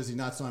not only does he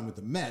not sign with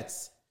the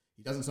Mets,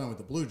 he doesn't sign with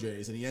the Blue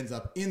Jays, and he ends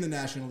up in the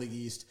National League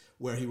East,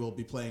 where he will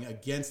be playing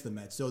against the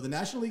Mets. So the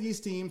National League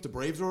East team, the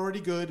Braves are already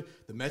good.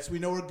 The Mets we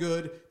know are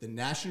good. The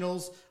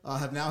Nationals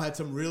have now had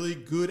some really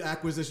good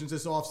acquisitions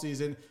this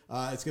offseason.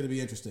 It's going to be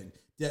interesting.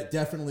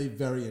 Definitely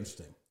very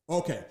interesting.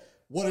 Okay,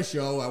 what a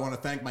show. I want to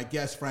thank my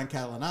guest, Frank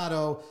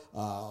Catalanato,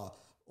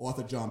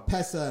 author John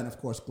Pessa, and of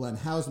course Glenn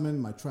Hausman,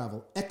 my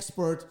travel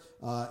expert,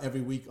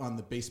 every week on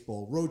the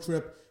baseball road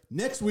trip.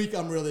 Next week,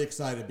 I'm really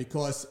excited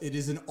because it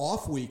is an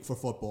off week for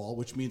football,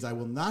 which means I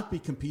will not be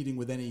competing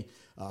with any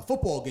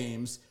football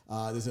games.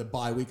 There's a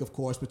bye week, of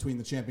course, between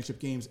the championship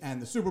games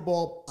and the Super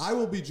Bowl. I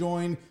will be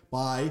joined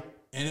by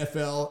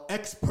NFL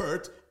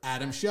expert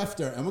Adam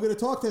Schefter, and we're going to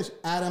talk to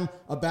Adam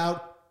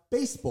about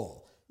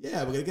baseball. Yeah,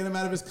 we're going to get him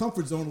out of his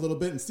comfort zone a little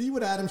bit and see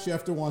what Adam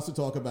Schefter wants to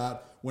talk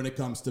about when it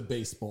comes to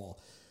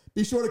baseball.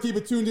 Be sure to keep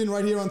it tuned in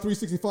right here on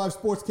 365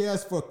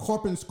 Sportscast for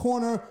Carpen's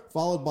Corner,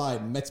 followed by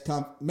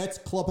Mets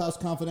Clubhouse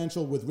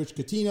Confidential with Rich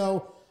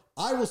Catino.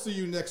 I will see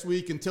you next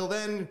week. Until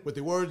then, with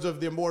the words of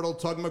the immortal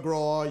Tug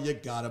McGraw, you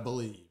gotta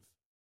believe.